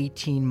 12, and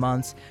 18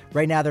 months.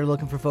 Right now, they're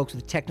looking for folks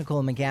with technical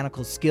and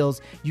mechanical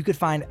skills. You could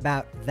find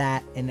about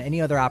that and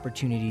any other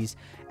opportunities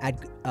at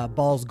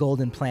Ball's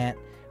Golden Plant.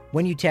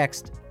 When you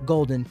text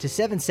Golden to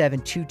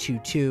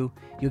 77222,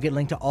 you'll get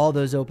linked to all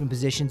those open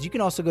positions. You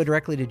can also go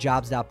directly to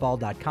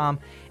jobs.ball.com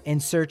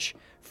and search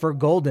for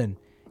Golden.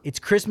 It's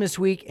Christmas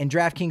week, and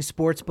DraftKings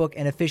Sportsbook,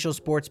 an official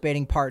sports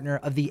betting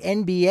partner of the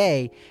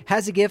NBA,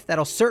 has a gift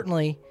that'll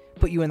certainly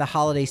put you in the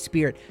holiday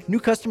spirit. New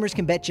customers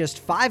can bet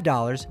just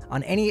 $5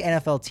 on any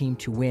NFL team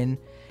to win.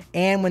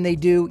 And when they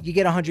do, you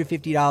get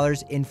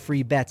 $150 in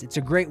free bets. It's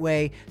a great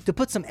way to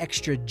put some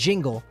extra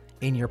jingle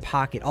in your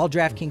pocket. All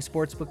DraftKings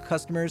Sportsbook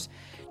customers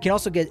can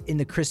also get in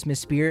the Christmas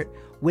spirit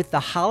with the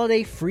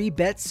holiday free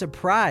bet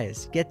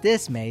surprise. Get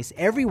this, Mace.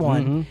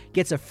 Everyone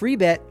gets a free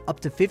bet up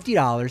to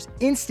 $50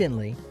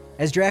 instantly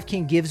as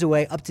DraftKings gives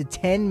away up to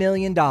 $10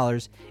 million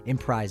in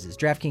prizes.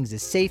 DraftKings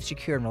is safe,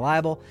 secure, and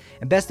reliable.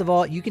 And best of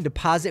all, you can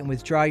deposit and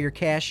withdraw your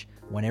cash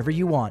whenever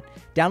you want.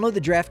 Download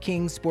the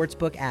DraftKings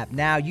Sportsbook app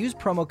now. Use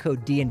promo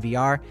code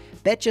DNVR.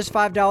 Bet just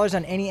 $5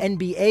 on any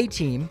NBA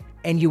team,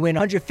 and you win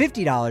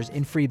 $150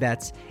 in free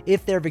bets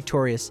if they're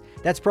victorious.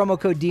 That's promo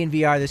code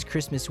DNVR this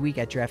Christmas week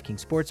at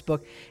DraftKings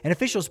Sportsbook, an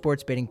official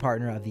sports betting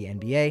partner of the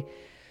NBA.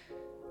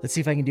 Let's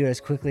see if I can do it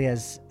as quickly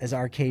as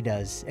RK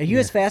does. Are you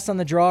as fast on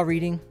the draw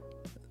reading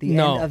the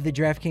end of the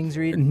DraftKings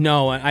read?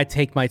 No, I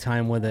take my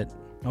time with it.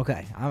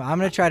 Okay, I'm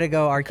going to try to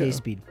go RK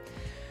speed.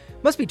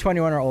 Must be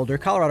 21 or older.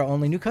 Colorado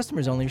only. New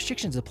customers only.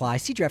 Restrictions apply.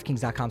 See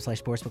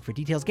DraftKings.com/sportsbook for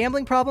details.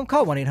 Gambling problem?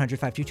 Call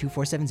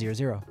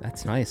 1-800-522-4700.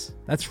 That's nice.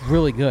 That's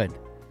really good.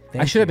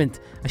 I should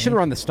have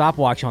run the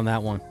stopwatch on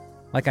that one.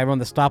 Like I run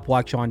the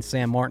stopwatch on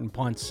Sam Martin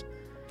punts.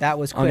 That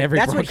was quick.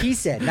 That's what he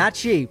said, not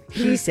she.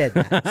 He said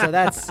that.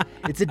 So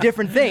it's a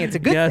different thing. It's a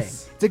good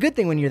thing. It's a good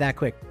thing when you're that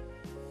quick.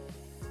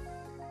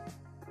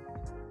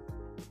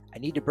 I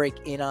need to break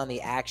in on the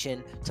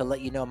action to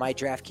let you know my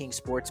DraftKings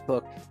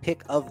Sportsbook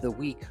pick of the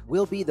week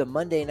will be the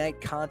Monday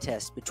night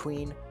contest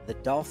between the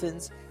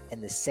Dolphins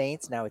and the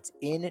Saints. Now, it's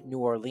in New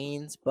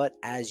Orleans, but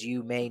as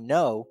you may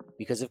know,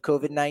 because of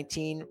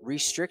COVID-19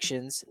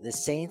 restrictions, the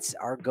Saints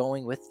are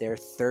going with their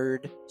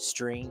third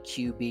string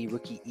QB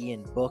rookie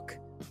Ian Book.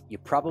 You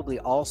probably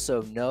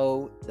also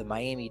know the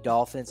Miami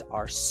Dolphins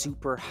are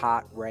super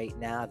hot right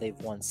now. They've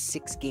won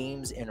 6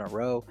 games in a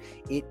row.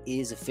 It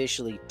is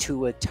officially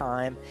Tua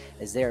time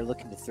as they're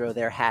looking to throw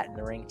their hat in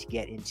the ring to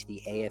get into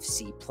the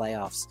AFC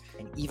playoffs.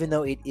 And even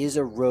though it is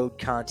a road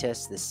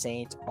contest, the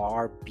Saints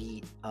are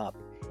beat up.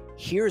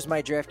 Here's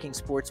my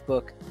DraftKings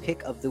Sportsbook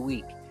pick of the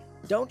week.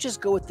 Don't just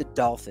go with the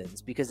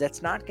Dolphins because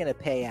that's not going to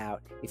pay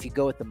out if you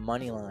go with the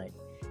money line.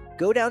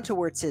 Go down to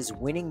where it says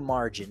winning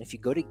margin if you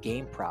go to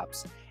game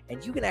props,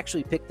 and you can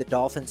actually pick the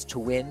Dolphins to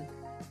win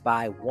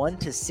by 1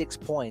 to 6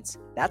 points.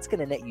 That's going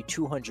to net you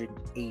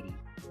 280.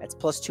 That's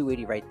plus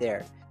 280 right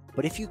there.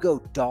 But if you go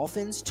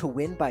Dolphins to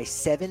win by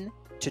 7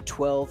 to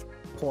 12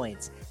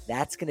 points,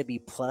 that's going to be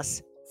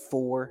plus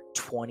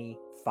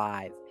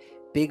 425.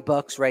 Big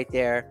bucks right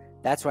there.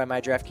 That's why my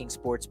DraftKings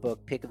Sportsbook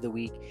pick of the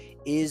week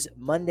is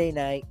Monday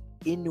night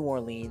in New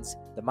Orleans,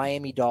 the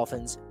Miami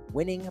Dolphins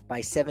winning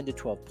by 7 to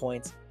 12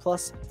 points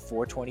plus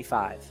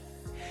 425.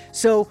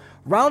 So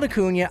Ronald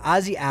Acuna,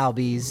 Ozzie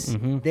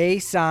Albies, they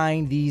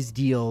signed these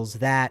deals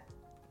that,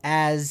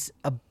 as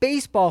a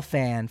baseball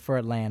fan for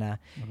Atlanta,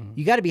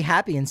 you got to be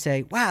happy and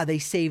say, wow, they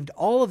saved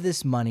all of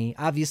this money.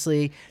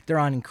 Obviously, they're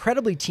on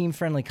incredibly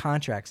team-friendly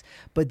contracts,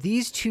 but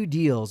these two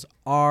deals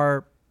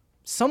are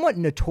somewhat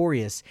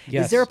notorious.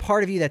 Yes. Is there a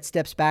part of you that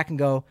steps back and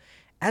go,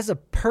 as a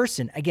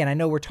person, again, I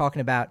know we're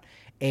talking about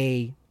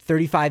a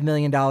 $35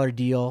 million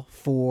deal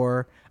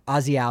for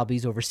Ozzie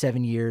Albies over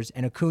 7 years,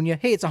 and Acuna,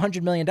 hey, it's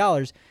 $100 million,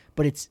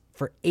 but it's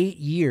for 8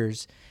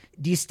 years.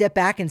 Do you step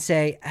back and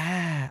say,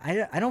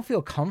 I don't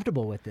feel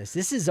comfortable with this?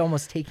 This is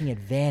almost taking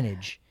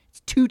advantage. It's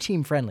too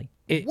team-friendly.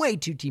 Way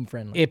too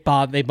team-friendly.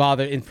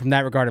 And from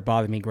that regard, it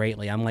bothered me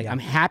greatly. I'm like, I'm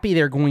happy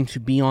they're going to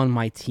be on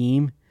my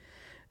team.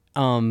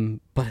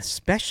 But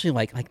especially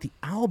like the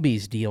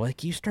Albies deal,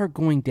 like you start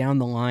going down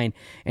the line,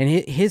 and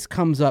his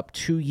comes up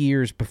 2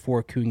 years before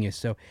Acuna,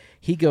 so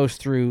he goes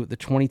through the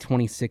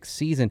 2026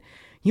 season.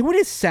 You know what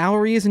his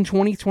salary is in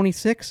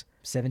 2026?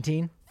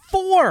 17?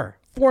 $4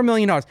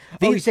 million.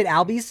 You said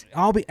Albies?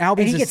 Albies,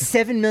 and he gets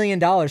 $7 million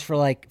for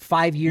like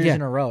 5 years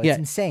in a row. It's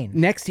insane.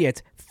 Next year,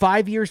 it's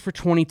 5 years for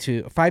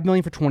 22, $5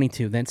 million for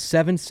 22, then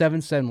 7,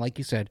 like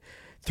you said,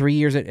 3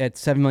 years at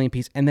 $7 million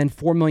piece, and then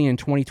 $4 million in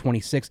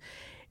 2026.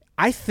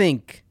 I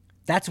think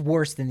That's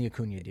worse than the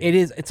Acuna deal. It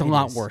is. It's a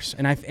lot worse.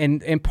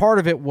 And part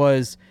of it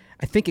was,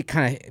 I think it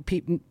kind of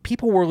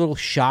people were a little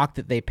shocked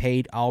that they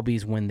paid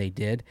Albies when they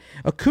did.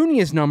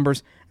 Acuna's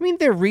numbers, I mean,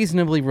 they're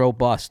reasonably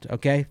robust.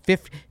 Okay,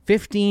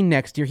 15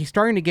 next year. He's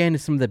starting to get into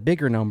some of the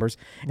bigger numbers,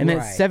 and then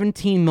it's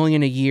 $17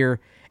 million a year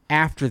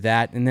after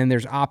that, and then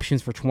there's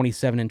options for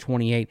 27 and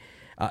 28.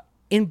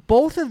 In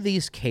both of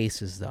these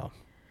cases, though,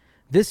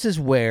 this is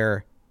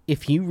where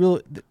if you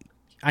really,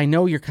 I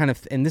know you're kind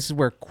of, and this is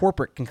where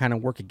corporate can kind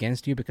of work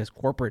against you because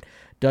corporate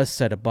does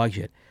set a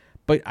budget,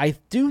 but I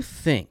do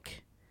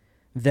think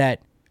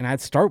that, and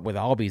I'd start with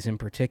Albies in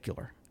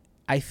particular.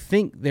 I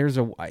think there's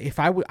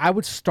I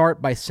would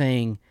start by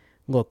saying,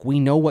 look, we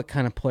know what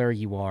kind of player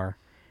you are,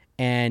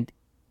 and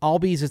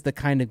Albies is the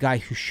kind of guy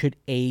who should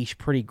age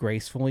pretty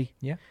gracefully.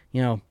 Yeah.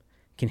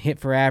 Can hit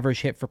for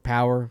average, hit for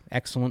power,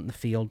 excellent in the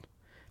field.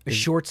 A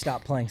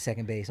shortstop playing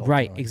second base.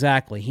 Ultimately. Right,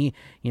 exactly.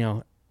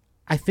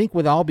 I think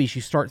with Albies,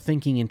 you start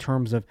thinking in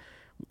terms of,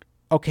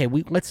 okay,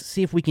 let's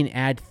see if we can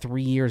add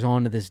 3 years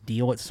onto this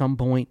deal at some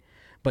point,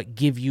 but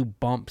give you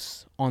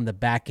bumps on the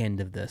back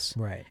end of this.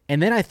 Right.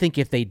 And then I think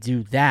if they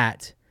do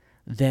that,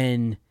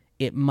 then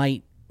it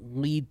might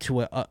lead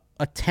to a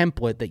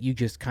template that you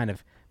just kind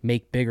of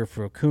make bigger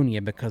for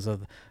Acuna because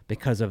of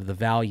the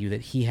value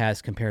that he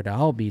has compared to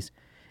Albies,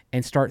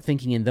 and start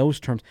thinking in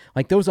those terms.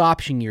 Like those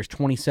option years,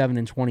 27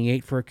 and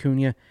 28 for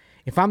Acuna,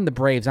 if I'm the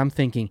Braves, I'm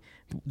thinking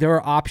there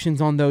are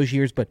options on those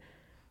years, but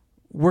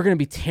we're going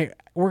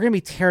to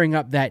be tearing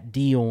up that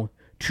deal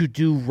to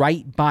do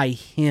right by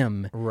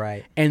him,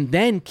 right? And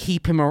then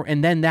keep him,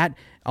 and then that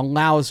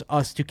allows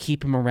us to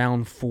keep him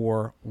around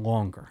for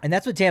longer. And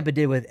that's what Tampa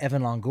did with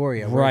Evan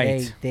Longoria, where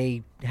right?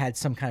 They had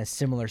some kind of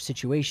similar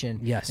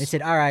situation. Yes, they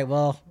said, "All right,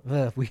 well,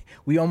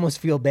 we almost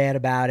feel bad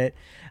about it."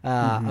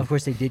 Of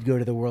course, they did go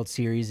to the World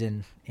Series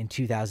in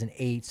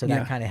 2008, so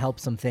that kind of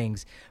helped some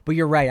things. But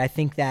you're right. I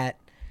think that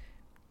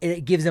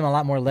it gives them a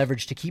lot more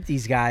leverage to keep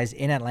these guys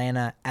in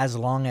Atlanta as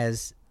long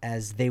as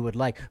they would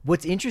like.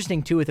 What's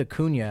interesting too with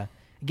Acuna,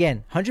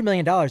 again, $100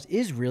 million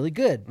is really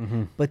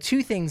good, but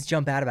two things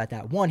jump out about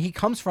that. One, he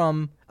comes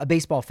from a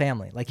baseball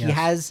family. Like he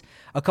has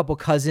a couple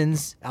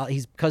cousins.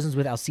 He's cousins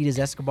with Alcides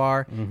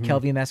Escobar,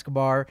 Kelvin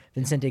Escobar,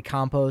 Vicente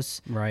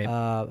Campos,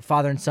 right?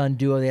 Father and son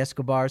duo, the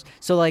Escobars.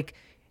 So like,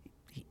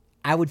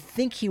 I would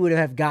think he would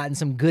have gotten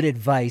some good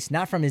advice,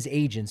 not from his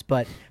agents,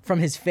 but from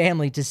his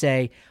family to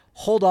say,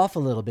 hold off a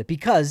little bit,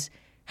 because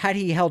had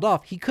he held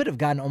off, he could have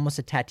gotten almost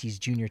a Tatis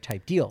Jr.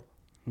 type deal.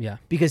 Yeah.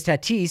 Because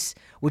Tatis,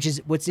 which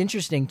is what's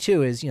interesting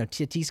too, is,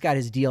 Tatis got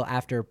his deal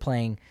after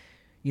playing,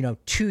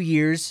 2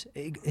 years.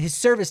 His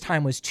service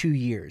time was 2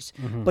 years,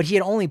 but he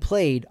had only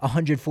played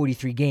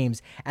 143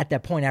 games at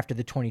that point after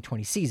the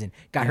 2020 season.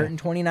 Got hurt in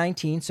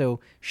 2019, so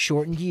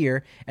shortened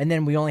year. And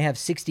then we only have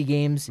 60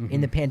 games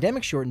in the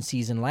pandemic shortened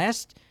season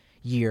last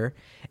year.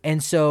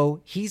 And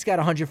so he's got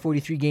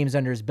 143 games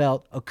under his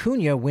belt.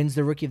 Acuna wins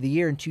the Rookie of the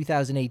Year in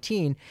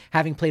 2018,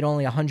 having played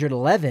only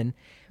 111.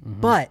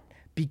 But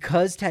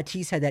because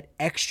Tatis had that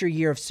extra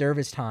year of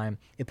service time,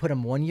 it put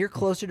him 1 year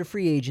closer to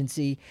free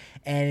agency,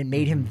 and it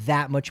made him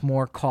that much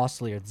more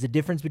costlier. There's a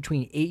difference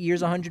between 8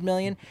 years, $100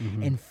 million,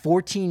 and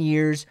 14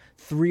 years,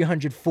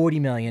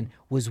 $340 million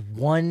was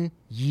 1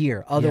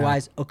 year.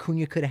 Otherwise,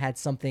 Acuna could have had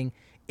something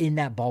in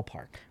that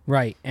ballpark.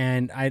 Right,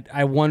 and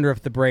I wonder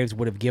if the Braves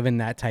would have given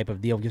that type of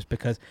deal, just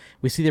because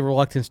we see the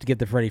reluctance to get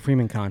the Freddie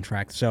Freeman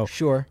contract. So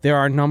sure, there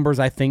are numbers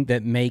I think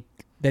that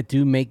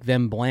do make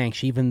them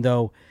blanch, even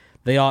though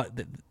they are.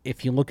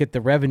 If you look at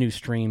the revenue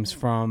streams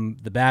from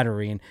the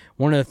Battery, and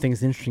one of the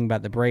things interesting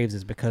about the Braves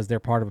is because they're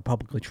part of a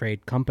publicly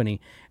traded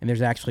company, and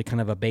there's actually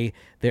kind of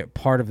they're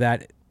part of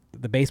that.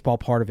 The baseball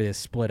part of it is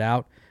split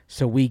out,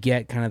 so we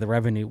get kind of the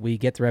revenue. We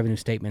get the revenue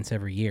statements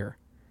every year.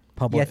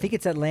 Yeah, I think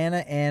it's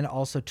Atlanta and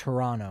also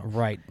Toronto.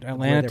 Right,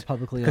 Atlanta, they're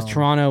publicly because owned.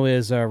 Toronto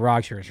is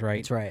Rogers, right?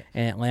 That's right.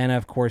 And Atlanta,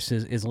 of course,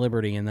 is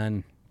Liberty, and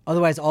then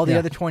otherwise, all the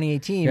other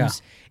 28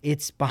 teams,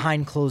 it's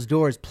behind closed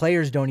doors.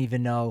 Players don't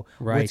even know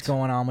what's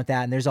going on with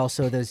that. And there's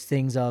also those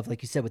things of,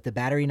 like you said, with the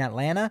Battery in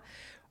Atlanta,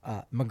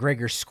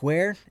 McGregor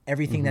Square,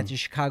 everything that the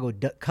Chicago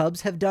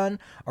Cubs have done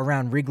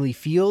around Wrigley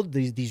Field,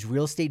 these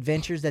real estate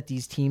ventures that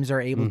these teams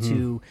are able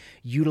to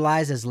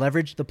utilize as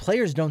leverage. The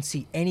players don't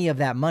see any of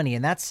that money,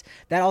 and that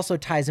also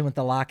ties in with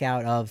the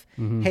lockout of,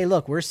 hey,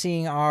 look, we're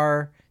seeing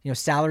our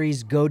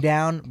salaries go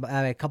down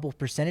by a couple of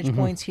percentage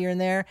points here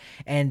and there,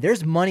 and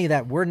there's money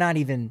that we're not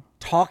even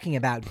talking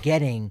about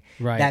getting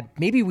that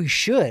maybe we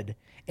should,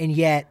 and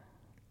yet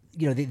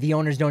the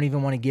owners don't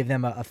even want to give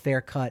them a fair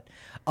cut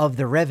of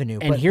the revenue.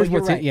 And here's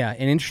what's and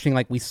interesting.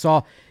 Like we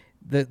saw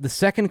the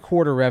second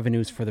quarter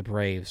revenues for the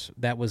Braves.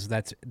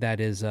 That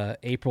is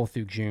April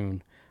through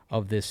June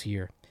of this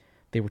year.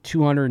 They were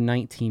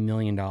 $219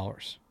 million.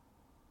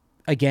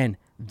 Again,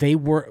 they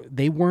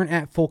weren't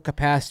at full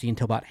capacity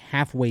until about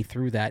halfway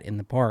through that in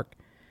the park.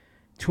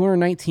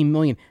 $219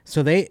 million.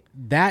 So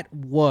that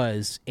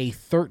was a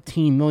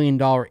 $13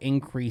 million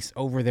increase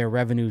over their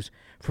revenues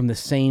from the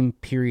same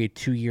period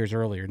 2 years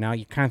earlier. Now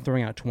you're kind of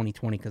throwing out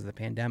 2020 because of the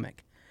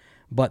pandemic,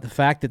 but the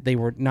fact that they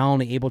were not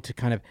only able to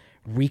kind of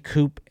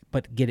recoup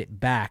but get it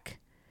back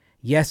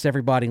Yes,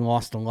 everybody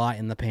lost a lot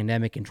in the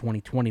pandemic in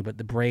 2020, but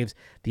the Braves,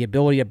 the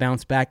ability to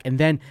bounce back, and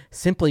then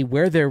simply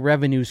where their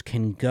revenues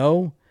can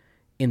go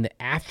in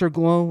the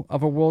afterglow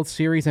of a World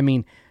Series. I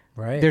mean,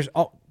 right.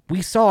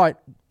 We saw it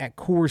at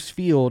Coors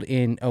Field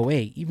in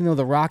 2008. Even though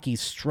the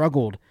Rockies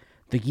struggled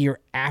the year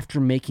after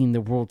making the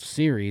World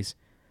Series,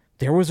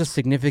 there was a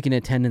significant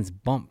attendance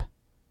bump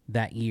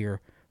that year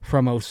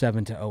from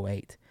 2007 to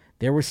 2008.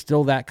 There was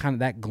still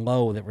that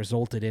glow that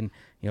resulted in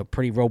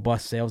pretty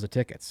robust sales of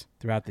tickets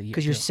throughout the year.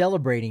 Because you're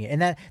celebrating it.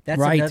 And that's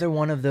right. Another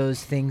one of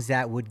those things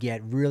that would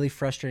get really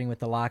frustrating with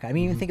the lockout. I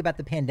mean, even think about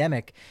the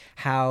pandemic,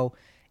 how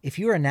if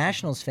you were a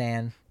Nationals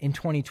fan in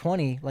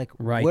 2020,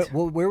 right.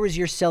 where was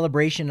your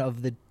celebration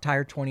of the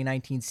entire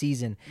 2019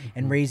 season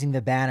and raising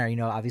the banner?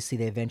 Obviously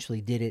they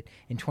eventually did it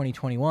in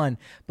 2021,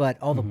 but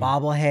all the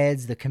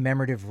bobbleheads, the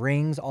commemorative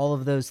rings, all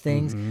of those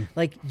things,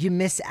 you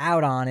miss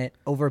out on it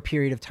over a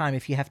period of time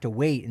if you have to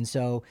wait. And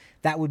so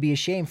that would be a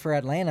shame for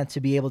Atlanta to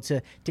be able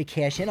to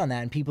cash in on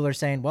that. And people are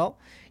saying, well,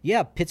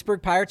 yeah,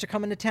 Pittsburgh Pirates are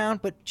coming to town,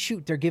 but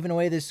shoot, they're giving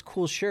away this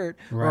cool shirt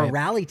or a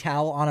rally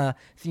towel on a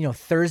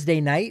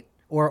Thursday night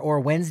or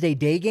Wednesday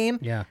day game.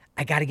 Yeah.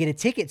 I got to get a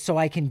ticket so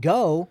I can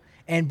go,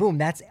 and boom,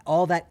 that's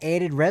all that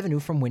added revenue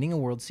from winning a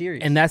World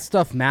Series. And that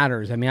stuff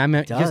matters. I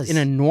mean, just in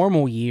a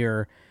normal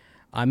year,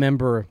 I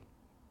remember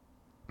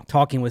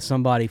talking with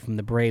somebody from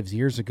the Braves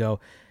years ago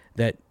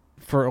that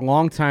for a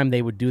long time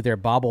they would do their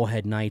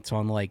bobblehead nights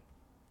on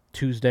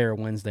Tuesday or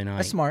Wednesday night.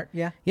 That's smart,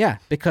 yeah. Yeah,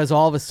 because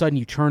all of a sudden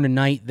you turn a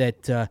night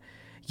that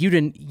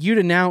you'd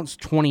announce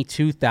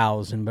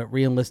 22,000, but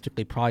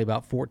realistically probably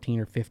about 14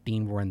 or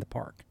 15 were in the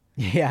park.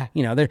 Yeah.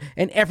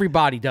 And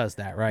everybody does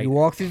that, right? You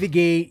walk through the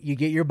gate, you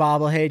get your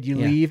bobblehead, you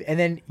leave, and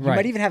then you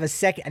might even have a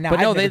second. Now, but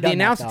no, they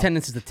announce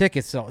attendance is the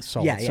tickets sold.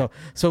 Yeah.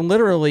 So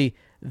literally,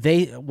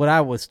 what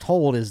I was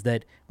told is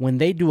that when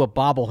they do a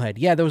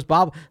bobblehead, those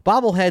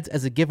bobbleheads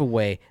as a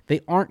giveaway, they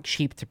aren't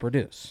cheap to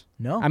produce.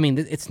 No. I mean,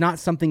 it's not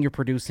something you're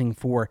producing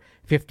for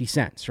 50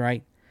 cents,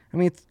 right? I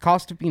mean, it's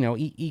cost of,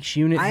 each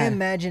unit. I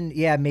imagine,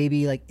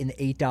 maybe in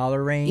the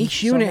 $8 range.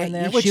 Each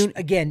unit, which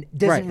again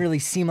doesn't really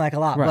seem like a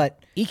lot,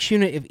 but each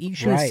unit is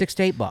 $6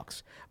 to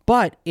 $8.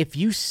 But if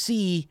you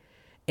see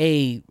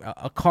a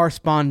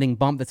corresponding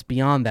bump that's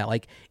beyond that,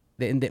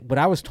 what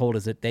I was told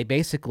is that they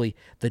basically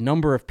the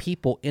number of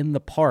people in the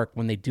park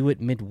when they do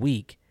it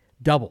midweek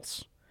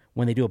doubles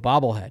when they do a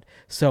bobblehead.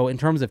 So in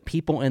terms of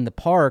people in the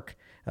park,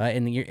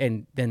 and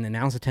then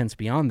announce attendance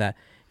beyond that.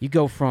 You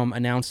go from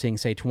announcing,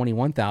 say,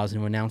 21,000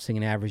 to announcing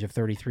an average of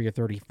 33 or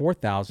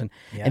 34,000,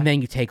 and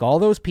then you take all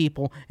those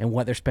people and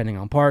what they're spending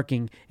on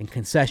parking and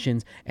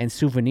concessions and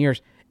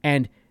souvenirs,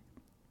 and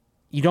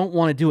you don't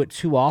want to do it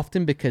too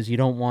often because you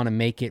don't want to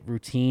make it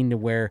routine to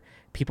where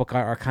people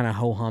are kind of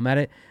ho-hum at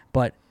it,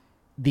 but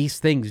these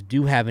things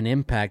do have an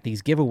impact.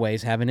 These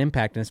giveaways have an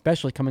impact, and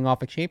especially coming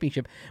off a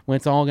championship when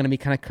it's all going to be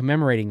kind of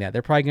commemorating that.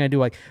 They're probably going to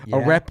do a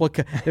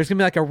replica. There's going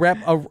to be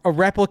a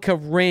replica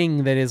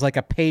ring that is like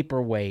a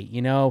paperweight,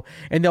 and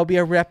there'll be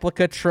a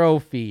replica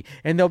trophy,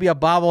 and there'll be a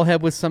bobblehead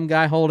with some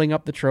guy holding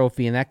up the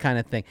trophy and that kind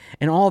of thing.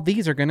 And all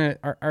these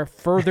are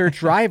further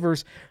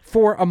drivers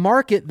for a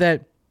market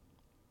that,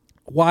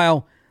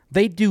 while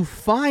they do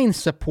fine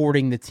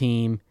supporting the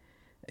team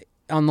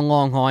on the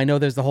long haul. I know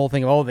there's the whole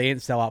thing of, they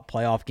didn't sell out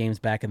playoff games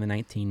back in the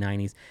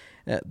 1990s.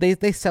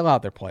 They sell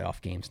out their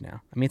playoff games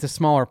now. I mean, it's a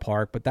smaller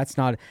park, but that's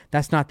not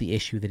the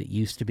issue that it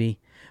used to be.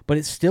 But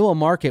it's still a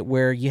market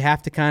where you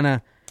have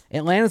to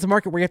Atlanta's a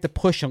market where you have to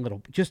push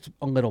just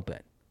a little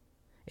bit.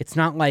 It's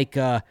not like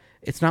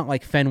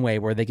Fenway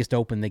where they just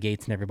open the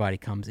gates and everybody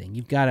comes in.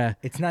 You've got to.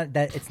 It's not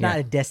that. It's not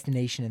a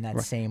destination in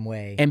that same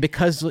way. And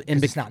because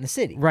it's not in the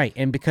city, right?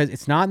 And because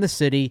it's not in the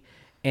city,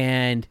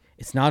 and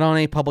it's not on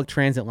a public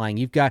transit line.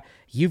 You've got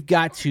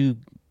to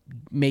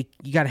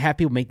have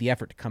people make the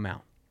effort to come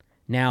out.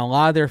 Now, a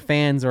lot of their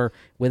fans are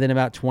within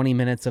about 20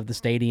 minutes of the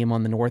stadium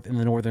in the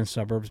northern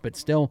suburbs, but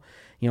still,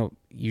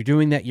 you're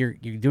doing that. You're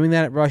doing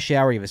that at rush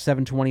hour. You have a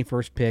 7:20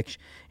 first pitch,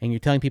 and you're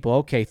telling people,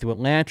 okay, through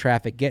Atlanta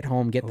traffic, get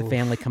home, get the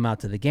family, come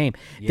out to the game.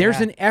 Yeah.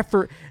 There's an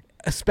effort,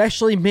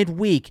 especially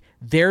midweek.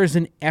 There's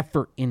an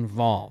effort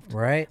involved,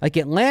 right? Like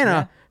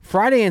Atlanta,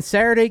 Friday and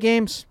Saturday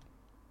games.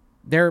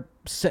 They're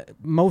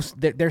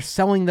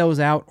selling those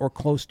out or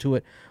close to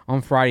it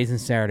on Fridays and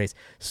Saturdays.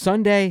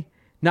 Sunday,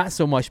 not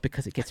so much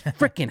because it gets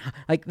freaking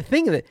the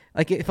thing of it.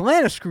 If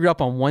Atlanta screwed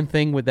up on one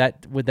thing with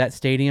that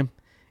stadium,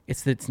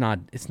 it's not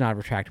a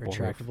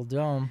retractable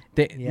dome.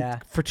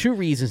 For two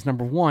reasons.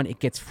 Number one, it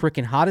gets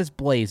freaking hot as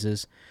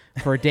blazes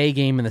for a day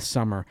game in the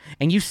summer,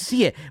 and you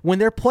see it when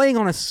they're playing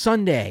on a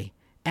Sunday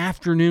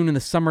afternoon in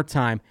the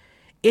summertime.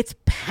 It's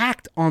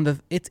packed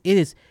it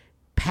is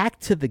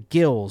packed to the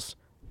gills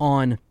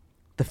on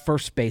the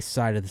first base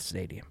side of the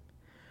stadium.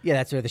 Yeah,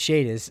 that's where the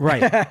shade is.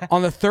 Right.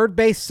 On the third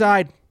base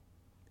side,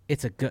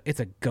 it's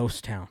a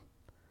ghost town.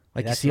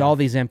 You see all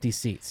these empty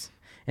seats.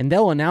 And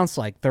they'll announce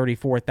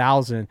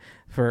 34,000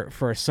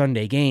 for a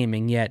Sunday game,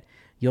 and yet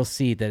you'll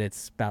see that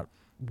it's about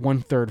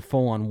 1/3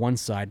 full on one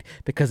side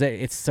because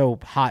it's so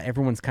hot.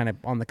 Everyone's kind of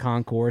on the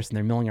concourse and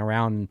they're milling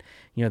around, and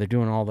they're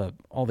doing all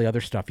the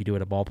other stuff you do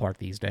at a ballpark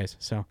these days.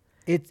 So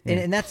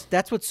And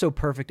that's what's so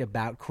perfect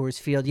about Coors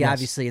Field. Yeah,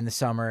 obviously in the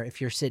summer,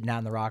 if you're sitting out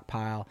in the rock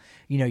pile,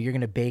 you're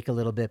going to bake a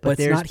little bit, but it's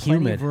there's not plenty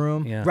humid. of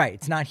room. Yeah. Right,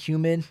 it's not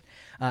humid.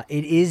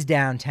 It is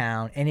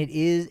downtown, and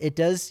it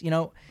does.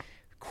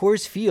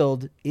 Coors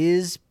Field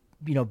is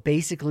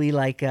basically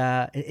like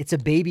it's a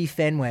baby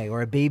Fenway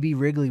or a baby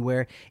Wrigley,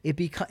 where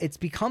it's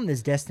become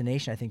this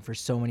destination, I think, for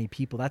so many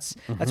people. That's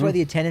why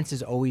the attendance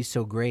is always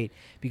so great,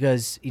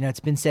 because it's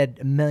been said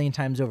a million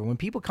times over. When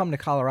people come to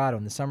Colorado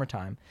in the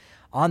summertime,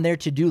 on their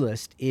to-do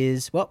list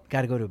is,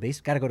 got to go to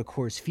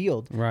Coors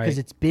Field, right? Because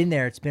it's been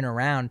there, it's been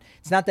around.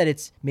 It's not that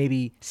it's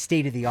maybe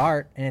state of the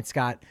art and it's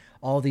got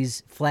all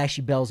these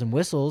flashy bells and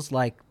whistles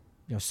like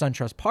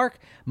SunTrust Park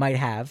might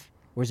have.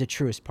 Or is it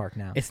Truist Park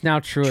now? It's now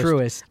Truist.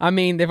 Truist. I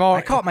mean, they've all.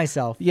 I caught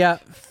myself. Yeah,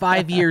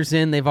 5 years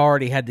in, they've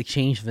already had to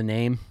change the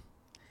name,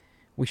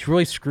 which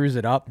really screws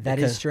it up. That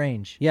is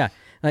strange. Yeah,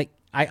 like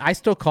I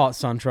still call it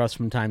SunTrust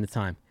from time to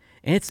time,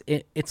 and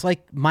it's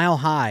like Mile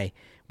High,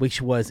 which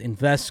was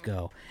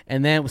Invesco,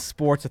 and then it was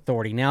Sports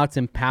Authority. Now it's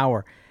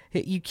Empower.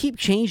 You keep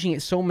changing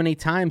it so many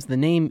times, the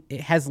name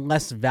it has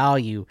less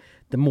value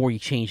the more you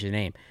change the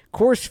name.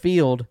 Coors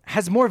Field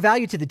has more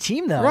value to the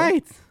team, though.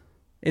 Right.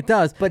 It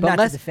does, but not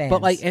less, to the fans.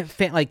 But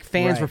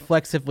fans right.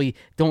 reflexively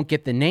don't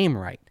get the name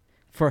right.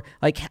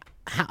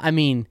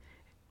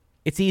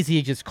 It's easy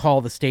to just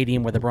call the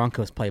stadium where the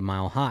Broncos play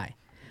Mile High.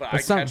 But I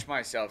catch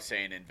myself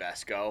saying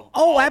Invesco.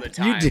 Oh, all the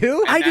time. You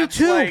do? And I do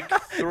too. Like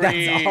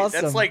That's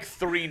awesome. That's like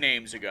 3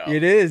 names ago.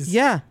 It is.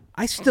 Yeah,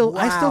 I still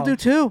do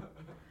too.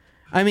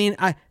 I mean,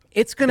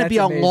 it's going to be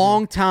a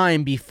long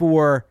time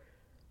before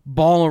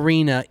Ball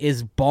Arena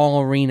is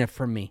Ball Arena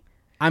for me.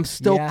 I'm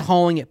still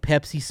calling it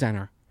Pepsi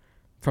Center.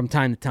 From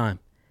time to time,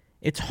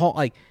 it's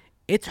hard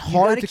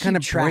to kind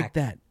of break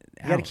that.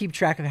 You got to keep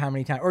track of how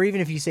many times, or even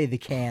if you say the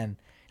can,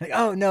 like,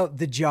 oh no,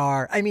 the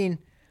jar. I mean,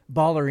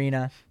 Ball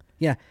Arena.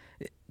 Yeah,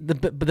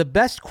 the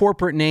best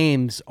corporate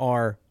names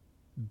are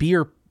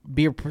beer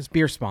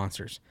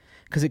sponsors,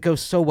 because it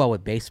goes so well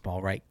with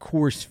baseball, right?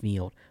 Coors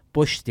Field,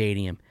 Busch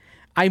Stadium.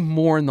 I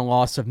mourn the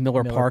loss of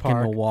Miller Park in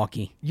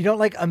Milwaukee. You don't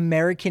like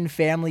American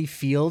Family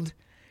Field?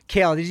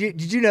 Kale,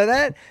 did you know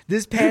that?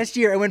 This past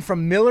year, I went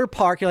from Miller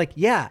Park. You're like,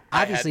 yeah,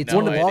 obviously it's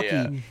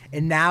Milwaukee,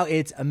 and now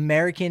it's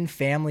American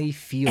Family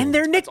Field. And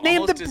they're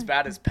nicknamed almost as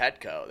bad as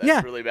Petco.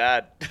 That's really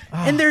bad.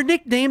 And they're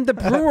nicknamed the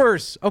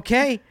Brewers.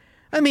 Okay,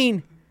 I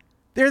mean,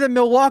 they're the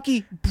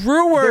Milwaukee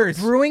Brewers.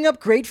 They're brewing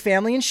up great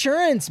family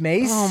insurance,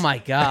 Mace. Oh my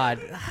God.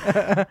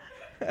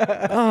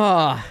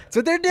 That's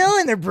what they're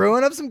doing. They're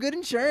brewing up some good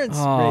insurance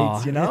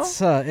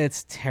rates.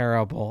 It's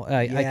terrible.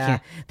 I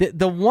can't.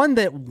 The one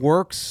that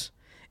works.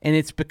 And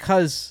it's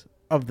because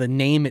of the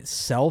name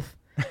itself.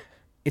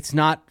 It's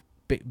not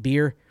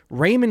beer.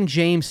 Raymond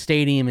James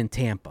Stadium in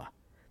Tampa.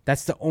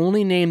 That's the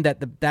only name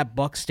that that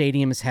Bucs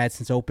Stadium has had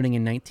since opening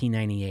in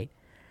 1998.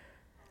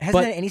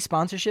 Hasn't had any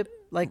sponsorship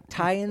like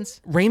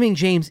tie-ins? Raymond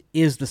James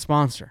is the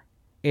sponsor.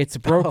 It's a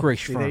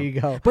brokerage firm. There you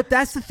go. But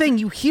that's the thing.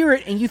 You hear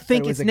it and you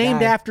think it's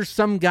named after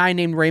some guy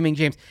named Raymond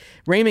James.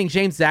 Raymond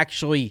James is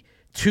actually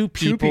two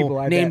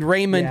people named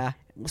Raymond,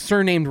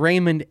 surnamed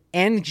Raymond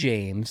and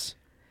James.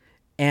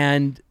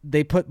 And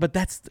but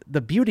that's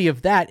the beauty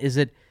of that is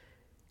that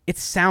it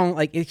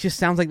just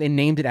sounds like they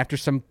named it after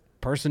some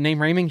person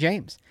named Raymond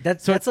James.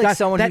 That's like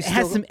someone that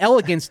has some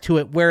elegance to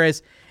it.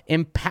 Whereas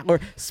Empower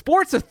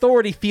Sports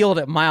Authority Field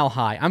at Mile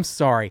High, I'm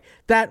sorry,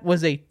 that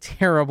was a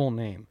terrible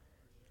name.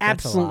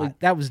 Absolutely,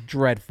 that was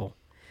dreadful.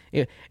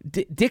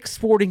 Dick's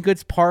Sporting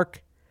Goods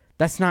Park,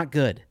 that's not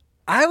good.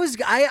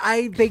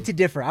 I beg to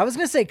differ. I was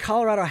gonna say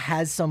Colorado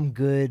has some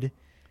good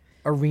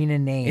arena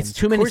names. It's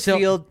too many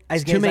syllables.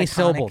 Too many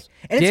syllables.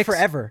 And it's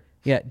forever.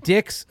 Yeah,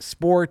 Dick's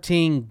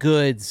Sporting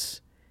Goods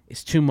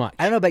is too much.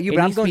 I don't know about you,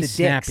 but I'm going to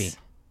snappy. Dick's.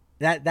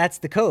 That's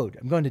the code.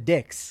 I'm going to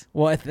Dick's.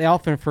 Well, they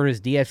often refer to as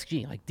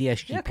DSG, like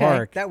DSG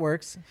Park. That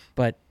works.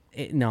 But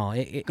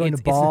going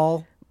to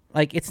Ball.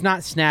 It's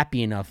not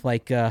snappy enough.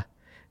 And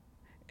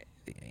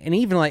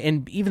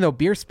even though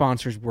beer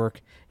sponsors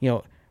work,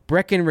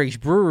 Breckenridge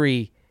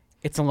Brewery,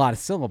 it's a lot of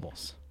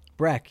syllables.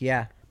 Breck,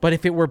 yeah. But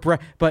if it were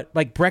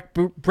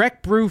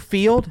Breck Brew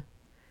Field,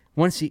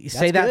 once you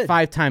say that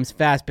 5 times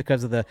fast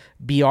because of the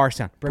BR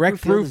sound,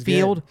 Breck Brew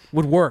Field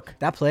would work.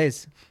 That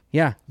plays.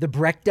 Yeah. The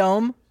Breck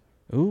Dome.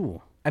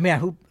 Ooh. I mean,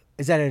 who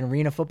is that? An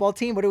arena football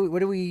team? What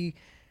are we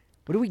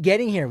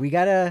getting here? We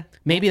gotta.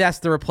 Maybe that's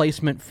the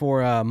replacement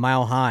for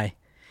Mile High.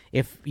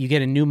 If you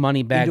get a new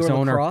money bags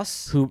owner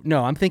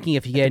I'm thinking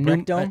if you get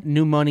a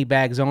new money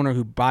bags owner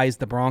who buys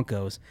the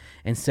Broncos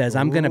and says,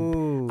 I'm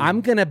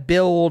gonna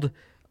build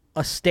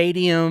a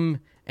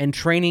stadium and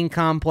training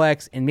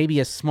complex and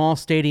maybe a small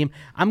stadium.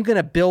 I'm going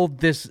to build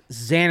this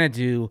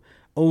Xanadu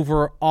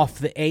over off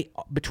the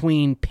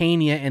between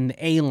Pena and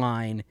the A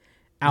line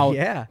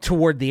out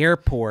toward the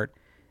airport.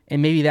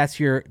 And maybe that's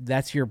your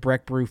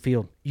Breck Brew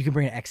Field. You can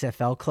bring an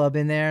XFL club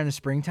in there in the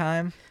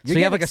springtime. You're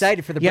you have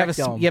excited for the Breck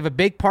Dome. You have a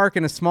big park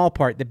and a small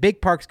park. The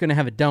big park's going to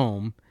have a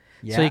dome.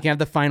 Yeah. So you can have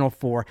the Final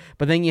Four.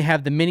 But then you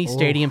have the mini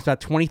stadiums,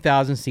 about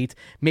 20,000 seats.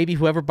 Maybe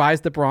whoever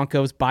buys the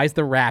Broncos buys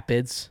the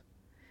Rapids.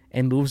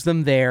 and moves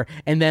them there,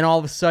 and then all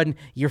of a sudden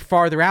you're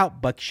farther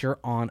out, but you're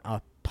on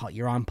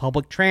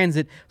public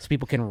transit, so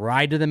people can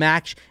ride to the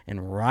match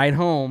and ride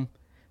home.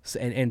 So,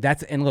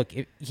 and look,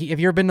 if you've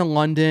ever been to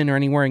London or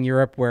anywhere in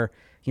Europe where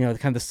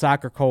kind of the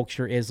soccer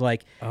culture is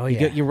like,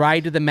 you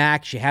ride to the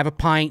match, you have a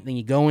pint, then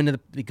you go into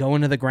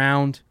the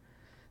ground.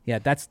 Yeah,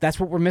 that's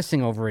what we're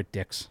missing over at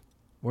Dick's.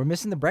 We're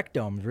missing the Breck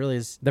Dome. It really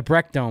is the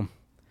Breck Dome,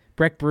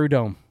 Breck Brew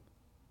Dome.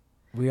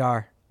 We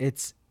are.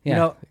 It's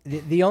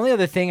the only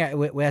other thing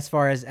as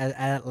far as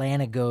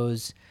Atlanta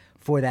goes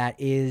for that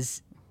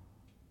is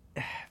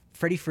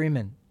Freddie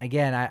Freeman.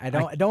 Again, I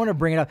don't want to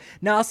bring it up.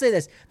 Now, I'll say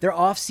this. Their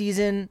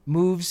off-season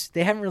moves,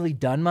 they haven't really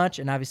done much,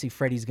 and obviously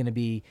Freddie's going to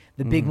be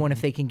the big one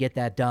if they can get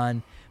that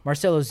done.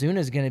 Marcelo Zuna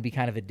is going to be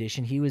kind of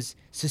addition. He was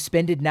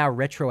suspended now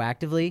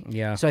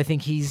retroactively, so I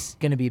think he's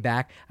going to be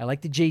back. I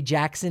like the Jay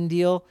Jackson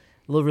deal,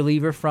 a little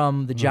reliever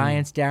from the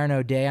Giants, Darren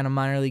O'Day on a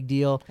minor league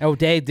deal.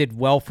 O'Day did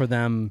well for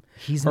them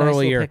He's earlier. A nice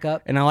little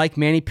pickup. And I like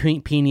Manny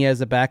Pena as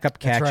a backup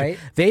catcher. That's right.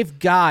 They've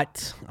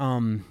got,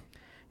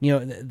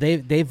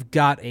 they've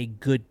got a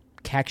good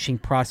catching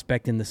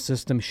prospect in the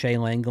system, Shea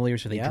Langolier,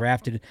 so they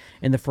drafted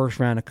in the first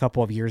round a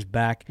couple of years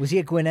back. Was he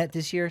at Gwinnett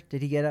this year?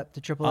 Did he get up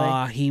to AAA?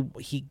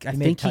 I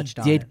think he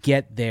did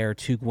get there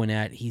to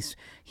Gwinnett.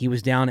 He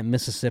was down at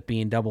Mississippi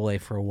in AA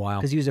for a while.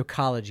 Because he was a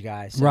college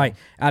guy. So. Right,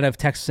 out of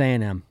Texas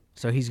A&M.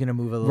 So he's going to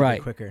move a little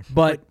bit quicker.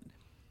 But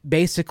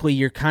basically,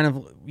 you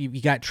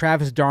got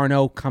Travis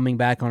d'Arnaud coming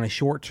back on a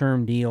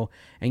short-term deal,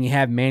 and you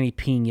have Manny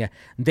Pena.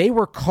 They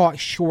were caught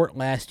short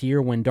last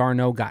year when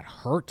d'Arnaud got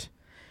hurt.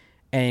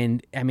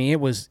 And I mean, it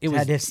was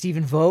had to have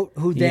Stephen Vogt,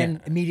 who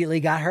then immediately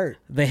got hurt.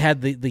 They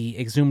had the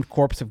exhumed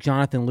corpse of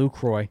Jonathan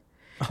Lucroy,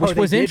 which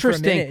was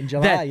interesting. In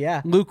July,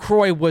 that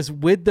Lucroy was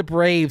with the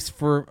Braves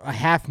for a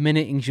half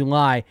minute in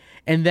July,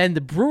 and then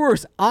the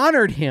Brewers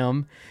honored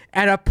him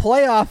at a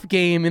playoff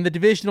game in the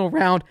divisional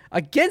round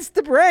against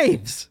the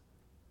Braves.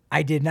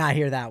 I did not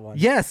hear that one.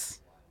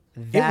 Yes,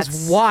 it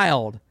was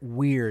wild,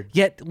 weird.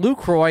 Yet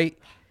Lucroy,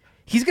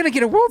 he's going to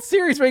get a World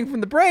Series ring from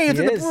the Braves,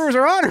 and the Brewers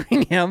are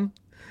honoring him.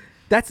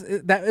 That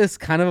is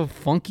kind of a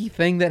funky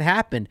thing that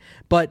happened.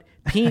 But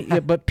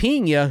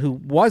Pena, who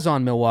was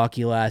on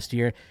Milwaukee last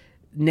year,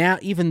 now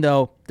even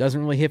though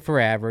doesn't really hit for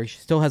average,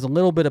 still has a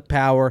little bit of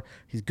power.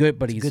 He's good,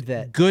 but he's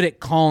good at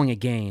calling a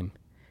game,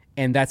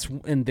 and that's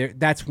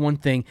one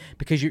thing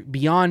because you're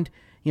beyond.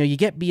 You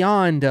get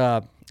beyond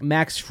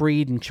Max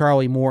Fried and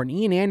Charlie Morton,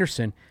 Ian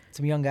Anderson.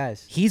 Some young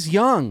guys. He's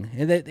young.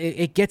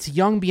 It gets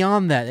young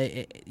beyond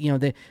that.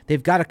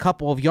 They've got a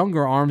couple of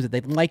younger arms that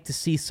they'd like to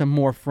see some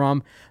more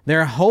from.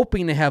 They're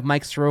hoping to have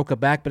Mike Soroka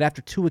back, but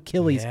after 2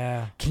 Achilles,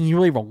 can you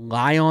really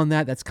rely on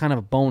that? That's kind of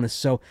a bonus.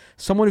 So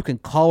someone who can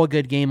call a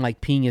good game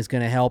like Pena is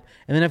going to help.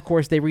 And then, of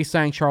course, they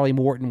re-signed Charlie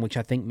Morton, which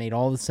I think made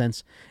all the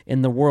sense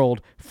in the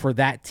world for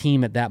that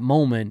team at that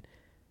moment.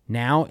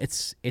 Now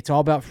it's all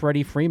about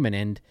Freddie Freeman.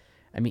 And,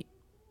 I mean,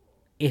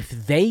 if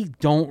they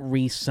don't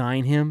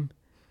re-sign him,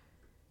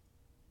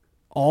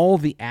 all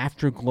the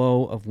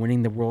afterglow of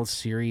winning the World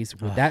Series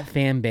with that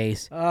fan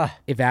base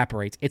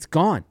evaporates. It's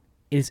gone.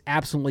 It is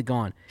absolutely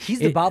gone. He's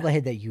the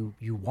bobblehead that you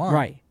want.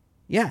 Right.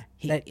 Yeah.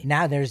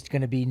 Now there's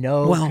going to be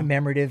no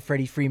commemorative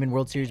Freddie Freeman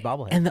World Series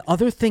bobblehead. And the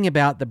other thing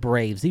about the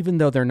Braves, even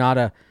though they're not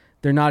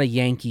a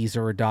Yankees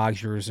or a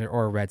Dodgers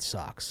or a Red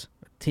Sox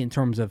in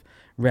terms of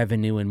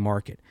revenue and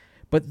market,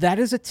 but that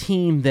is a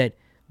team that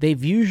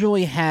they've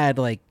usually had,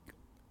 like,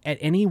 at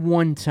any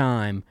one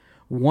time,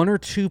 1 or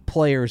 2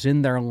 players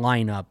in their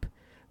lineup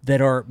that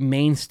are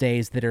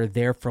mainstays that are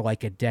there for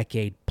like a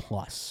decade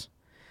plus.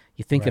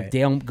 You think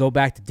of go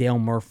back to Dale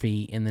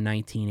Murphy in the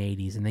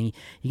 1980s, and then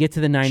you get to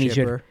the 90s.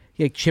 Chipper.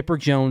 You had Chipper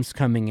Jones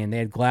coming in. They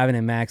had Glavine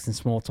and Max and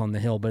Smoltz on the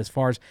hill. But as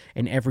far as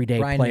an everyday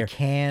Brian player,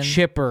 McCann.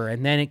 Chipper,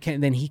 and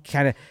then he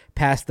kind of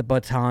passed the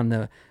baton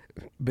to.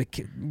 But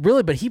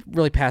he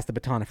really passed the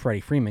baton to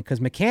Freddie Freeman because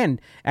McCann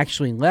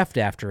actually left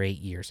after 8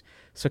 years.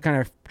 So kind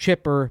of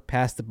Chipper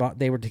passed the baton.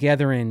 They were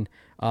together in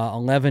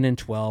 11 and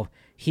 12.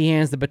 He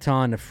hands the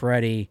baton to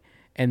Freddie,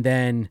 and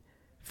then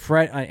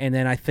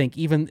I think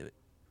even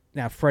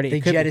now Freddie. They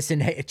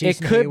jettison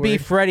Jason It could Hayward. be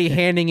Freddie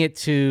handing it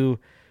to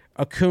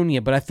Acuna,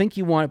 but I think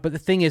you want. But the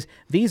thing is,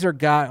 these are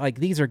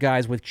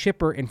guys with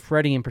Chipper and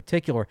Freddie in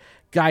particular,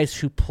 guys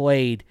who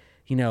played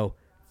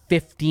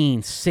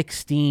 15,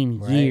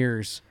 16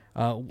 years.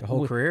 The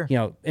whole career.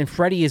 And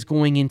Freddie is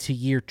going into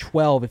year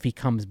 12 if he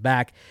comes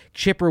back.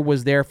 Chipper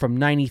was there from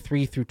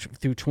 93 through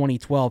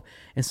 2012.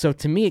 And so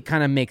to me, it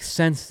kind of makes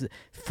sense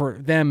for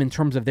them in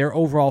terms of their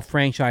overall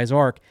franchise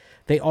arc.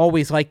 They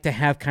always like to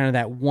have kind of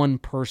that one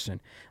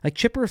person. Like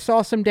Chipper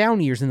saw some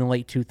down years in the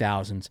late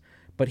 2000s,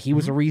 but he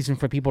was a reason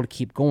for people to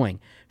keep going.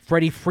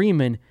 Freddie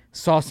Freeman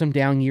saw some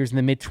down years in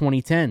the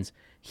mid-2010s.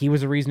 He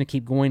was a reason to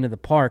keep going to the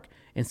park.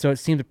 And so it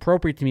seemed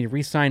appropriate to me to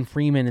re-sign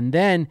Freeman. And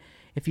then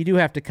if you do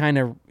have to kind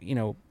of,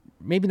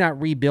 maybe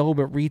not rebuild,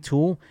 but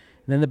retool,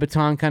 then the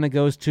baton kind of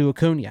goes to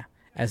Acuna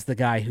as the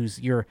guy who's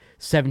your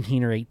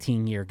 17 or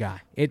 18-year guy.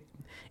 It's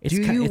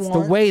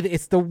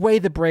the way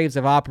the Braves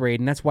have operated,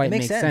 and that's why it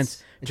makes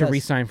sense to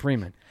re-sign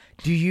Freeman.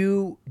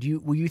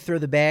 Will you throw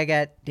the bag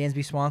at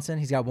Dansby Swanson?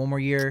 He's got one more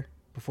year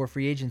before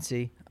free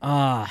agency.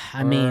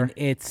 I mean,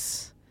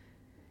 is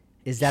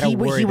that a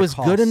worry? He was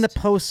good in the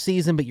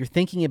postseason, but you're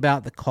thinking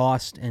about the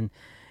cost and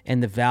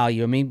the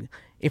value. I mean,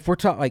 if we're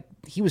talking like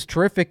he was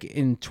terrific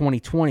in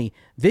 2020,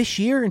 this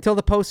year until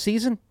the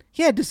postseason,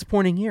 he had a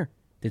disappointing year.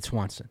 Did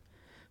Swanson?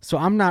 So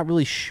I'm not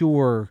really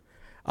sure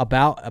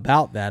about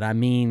that. I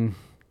mean,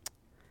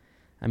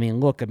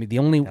 look. The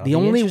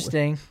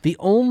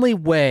only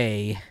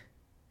way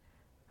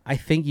I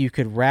think you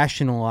could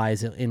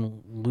rationalize it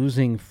in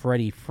losing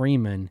Freddie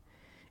Freeman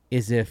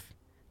is if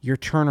your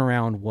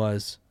turnaround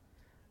was,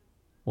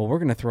 well, we're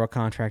going to throw a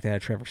contract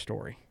at Trevor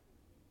Story.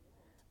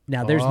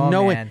 Now, there's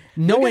no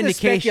indication. The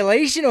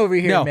speculation over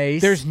here, no,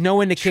 Mace. There's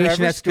no indication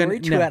Trevor that's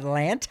going to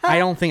Atlanta. I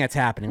don't think that's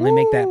happening. Let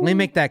me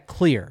make that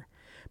clear.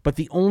 But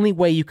the only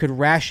way you could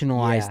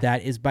rationalize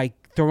that is by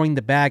throwing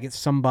the bag at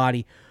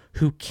somebody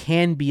who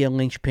can be a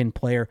linchpin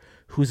player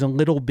who's a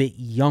little bit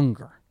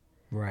younger.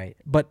 Right.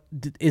 But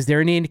is there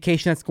any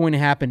indication that's going to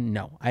happen?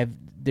 No.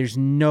 There's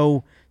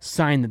no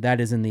sign that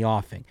is in the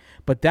offing.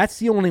 But that's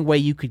the only way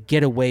you could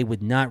get away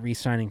with not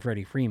re-signing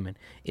Freddie Freeman,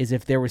 is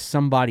if there was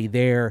somebody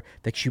there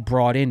that you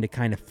brought in to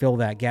kind of fill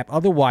that gap.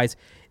 Otherwise,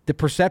 the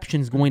perception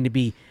is going to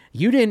be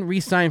you didn't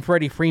re-sign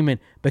Freddie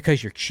Freeman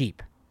because you're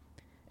cheap.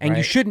 And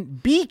you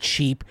shouldn't be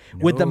cheap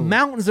with the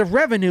mountains of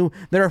revenue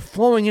that are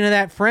flowing into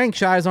that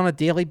franchise on a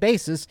daily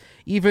basis,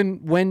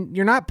 even when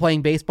you're not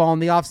playing baseball in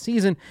the off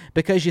season,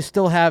 because you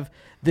still have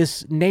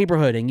this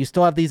neighborhood and you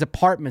still have these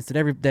apartments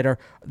that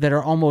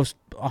are almost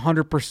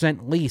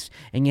 100% leased,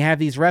 and you have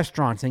these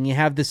restaurants and you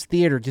have this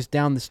theater just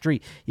down the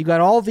street. You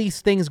got all these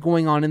things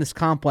going on in this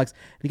complex.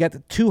 You got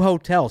the 2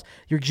 hotels.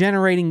 You're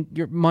generating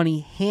your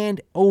money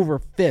hand over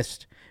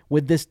fist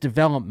with this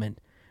development.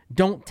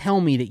 Don't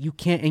tell me that you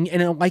can't.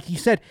 And like you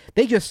said,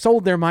 they just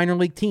sold their minor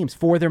league teams,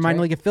 4 of their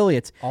minor league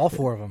affiliates. All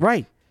 4 of them.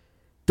 Right.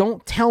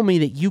 Don't tell me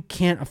that you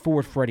can't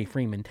afford Freddie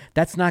Freeman.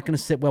 That's not going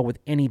to sit well with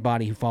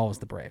anybody who follows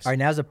the Braves. All right,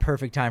 now's a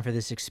perfect time for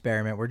this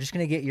experiment. We're just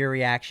going to get your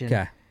reaction.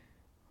 Okay.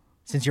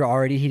 Since you're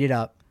already heated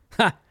up,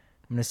 I'm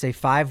going to say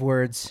 5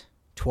 words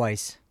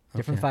twice.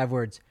 Different 5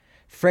 words.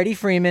 Freddie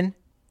Freeman,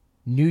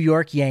 New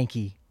York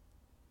Yankee.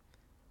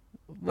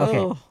 Okay.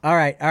 Oh. All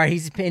right.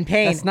 He's in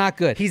pain. That's not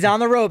good. He's on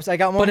the ropes. I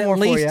got one more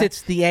for you.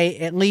 But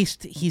at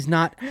least he's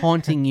not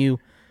haunting you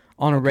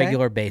on a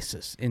regular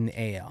basis in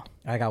the AL.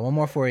 I got one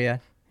more for you.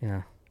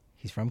 Yeah.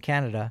 He's from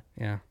Canada.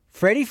 Yeah.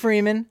 Freddie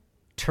Freeman,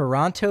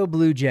 Toronto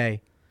Blue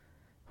Jay.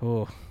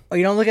 Oh,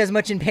 you don't look as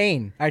much in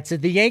pain. All right, so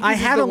the Yankees. I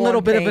have a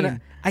little bit of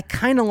I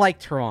kind of like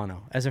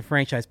Toronto as a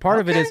franchise. Part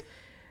of it is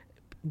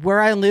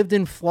where I lived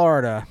in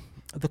Florida,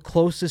 the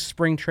closest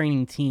spring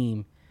training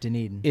team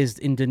is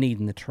in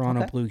Dunedin, the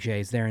Toronto Blue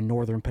Jays. They're in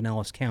northern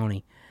Pinellas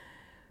County.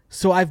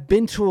 So I've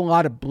been to a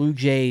lot of Blue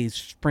Jays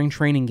spring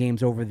training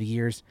games over the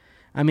years.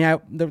 I mean,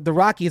 the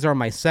Rockies are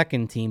my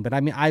second team, but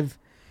I mean,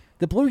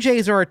 the Blue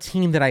Jays are a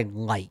team that I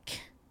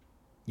like.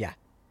 Yeah.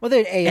 Well,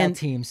 they're an AL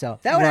team, so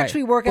that would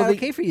actually work out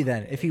okay for you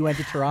then if you went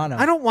to Toronto.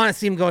 I don't want to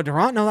see him go to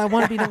Toronto. I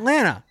want to be in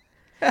Atlanta.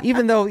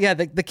 Even though,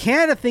 the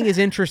Canada thing is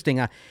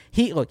interesting.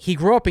 He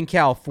grew up in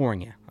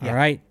California, all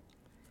right?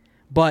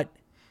 But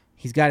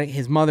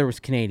his mother was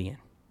Canadian.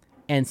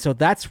 And so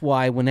that's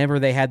why whenever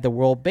they had the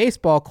World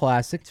Baseball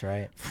Classic, that's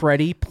right,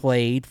 Freddie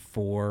played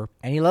for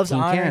and he loves Team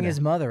honoring Canada. his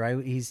mother,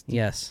 right? He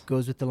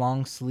goes with the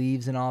long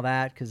sleeves and all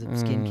that because of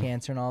skin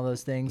cancer and all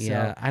those things.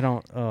 Yeah, so I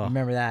don't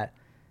remember that.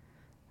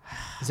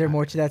 Is there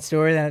more to that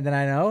story than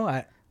I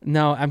know?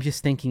 No, I'm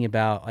just thinking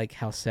about like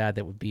how sad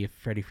that would be if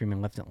Freddie Freeman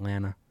left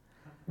Atlanta.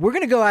 We're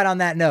going to go out on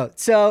that note.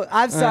 So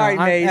I'm sorry,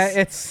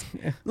 Mace.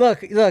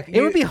 Look.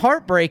 It would be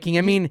heartbreaking.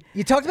 I mean,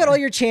 you talked about all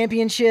your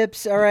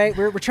championships. All right,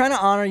 we're trying to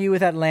honor you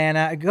with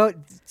Atlanta. Go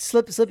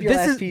slip your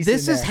last piece.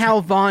 This is how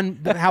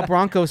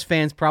Broncos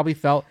fans probably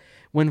felt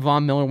when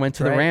Von Miller went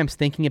to the Rams,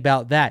 thinking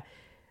about that.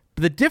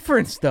 But the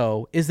difference,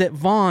 though, is that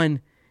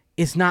Von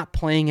is not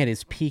playing at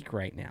his peak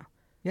right now.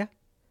 Yeah.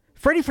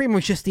 Freddie Freeman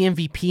was just the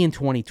MVP in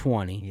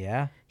 2020.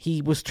 Yeah.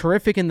 He was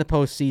terrific in the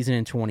postseason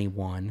in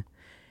 21.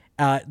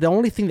 The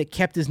only thing that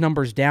kept his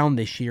numbers down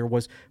this year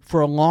was,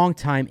 for a long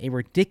time, a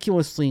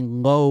ridiculously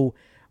low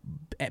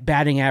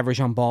batting average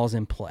on balls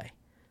in play.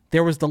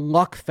 There was the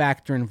luck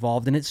factor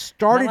involved, and it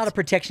started... Not a lot of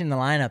protection in the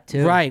lineup,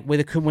 too. Right, when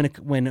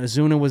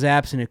Ozuna was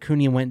absent,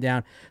 Acuna went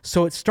down.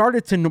 So it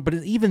started to... But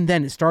even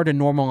then, it started to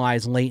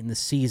normalize late in the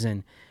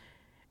season.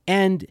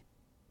 And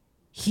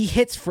he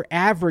hits for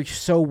average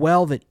so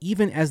well that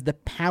even as the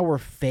power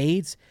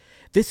fades,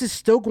 this is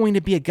still going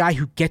to be a guy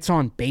who gets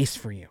on base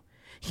for you.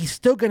 He's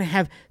still going to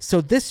have...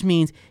 So this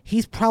means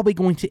he's probably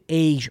going to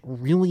age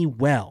really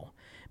well.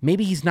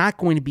 Maybe he's not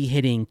going to be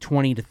hitting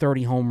 20 to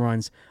 30 home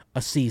runs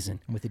a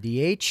season. With the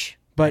DH?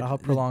 But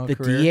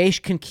the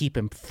DH can keep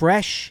him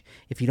fresh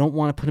if you don't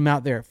want to put him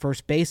out there at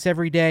first base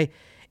every day.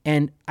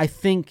 And I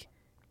think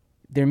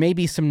there may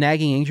be some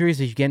nagging injuries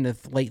as you get into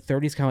the late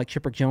 30s, kind of like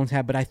Chipper Jones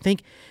had. But I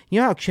think,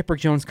 you know how Chipper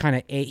Jones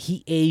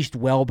he aged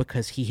well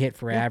because he hit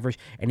for average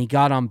and he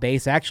got on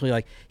base. Actually,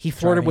 like he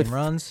flirted with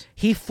runs.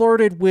 He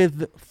flirted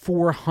with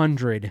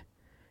 400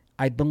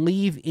 I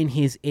believe in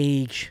his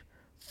age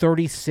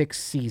 36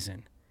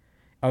 season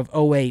of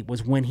 08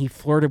 was when he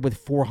flirted with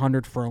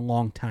 400 for a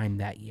long time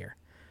that year.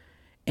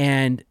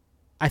 And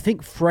I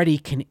think Freddie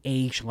can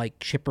age like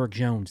Chipper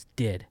Jones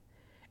did.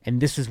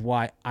 And this is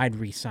why I'd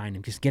re-sign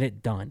him. Just get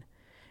it done.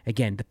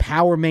 Again, the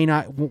power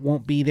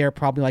won't be there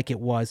probably like it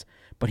was,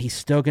 but he's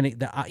still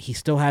he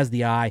still has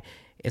the eye.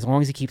 As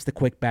long as he keeps the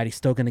quick bat, he's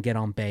still gonna get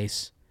on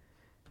base.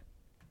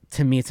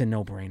 To me, it's a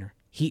no-brainer.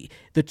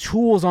 The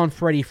tools on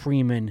Freddie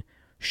Freeman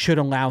should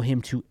allow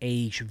him to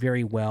age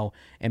very well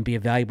and be a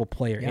valuable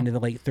player into the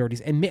late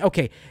 30s. And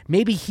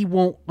maybe he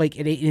won't, like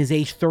in his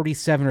age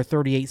 37 or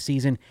 38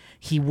 season,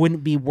 he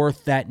wouldn't be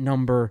worth that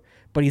number,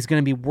 but he's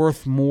going to be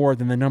worth more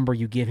than the number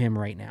you give him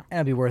right now.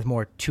 And it'll be worth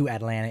more to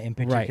Atlanta in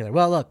particular. Right.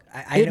 Well, look,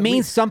 it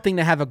means something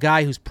to have a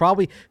guy who's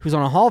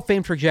on a Hall of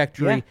Fame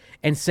trajectory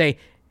and say,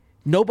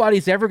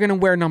 nobody's ever going to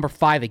wear number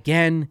 5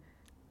 again.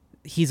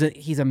 He's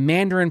a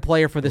Mandarin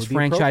player for this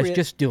franchise.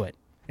 Just do it.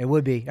 It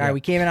would be. All right,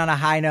 we came in on a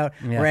high note.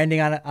 Yeah. We're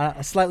ending on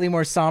a slightly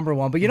more somber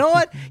one. But you know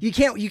what? You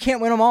can't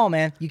win them all,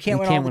 man. You can't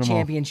win all the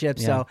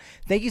championships. So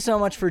thank you so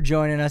much for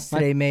joining us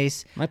today,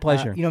 Mace. My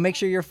pleasure. Make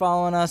sure you're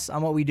following us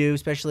on what we do,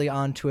 especially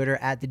on Twitter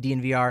at the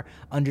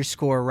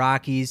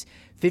DNVR_Rockies.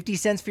 50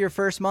 cents for your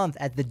first month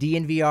at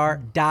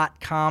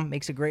thednvr.com.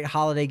 Makes a great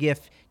holiday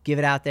gift. Give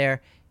it out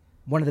there.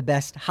 One of the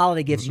best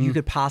holiday gifts you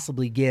could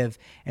possibly give.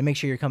 And make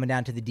sure you're coming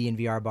down to the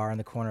DNVR bar on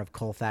the corner of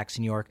Colfax,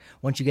 New York,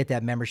 once you get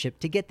that membership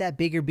to get that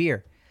bigger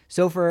beer.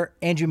 So for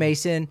Andrew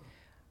Mason,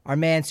 our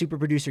man, super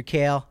producer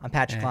Kale, I'm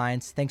Patrick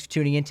Lyons. Thanks for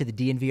tuning in to the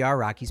DNVR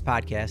Rockies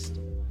podcast.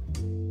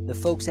 The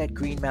folks at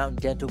Green Mountain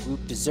Dental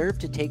Group deserve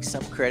to take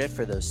some credit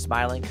for those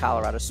smiling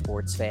Colorado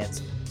sports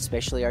fans,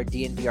 especially our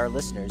DNVR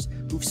listeners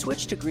who've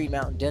switched to Green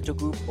Mountain Dental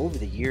Group over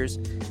the years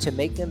to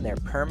make them their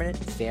permanent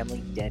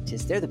family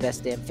dentist. They're the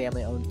best damn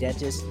family-owned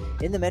dentist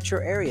in the metro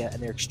area, and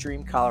they're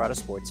extreme Colorado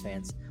sports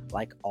fans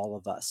like all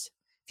of us.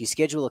 If you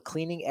schedule a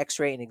cleaning,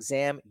 x-ray, and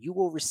exam, you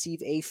will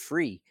receive a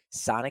free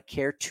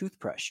Sonicare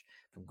toothbrush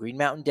from Green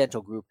Mountain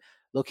Dental Group,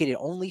 located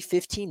only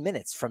 15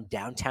 minutes from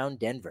downtown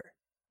Denver.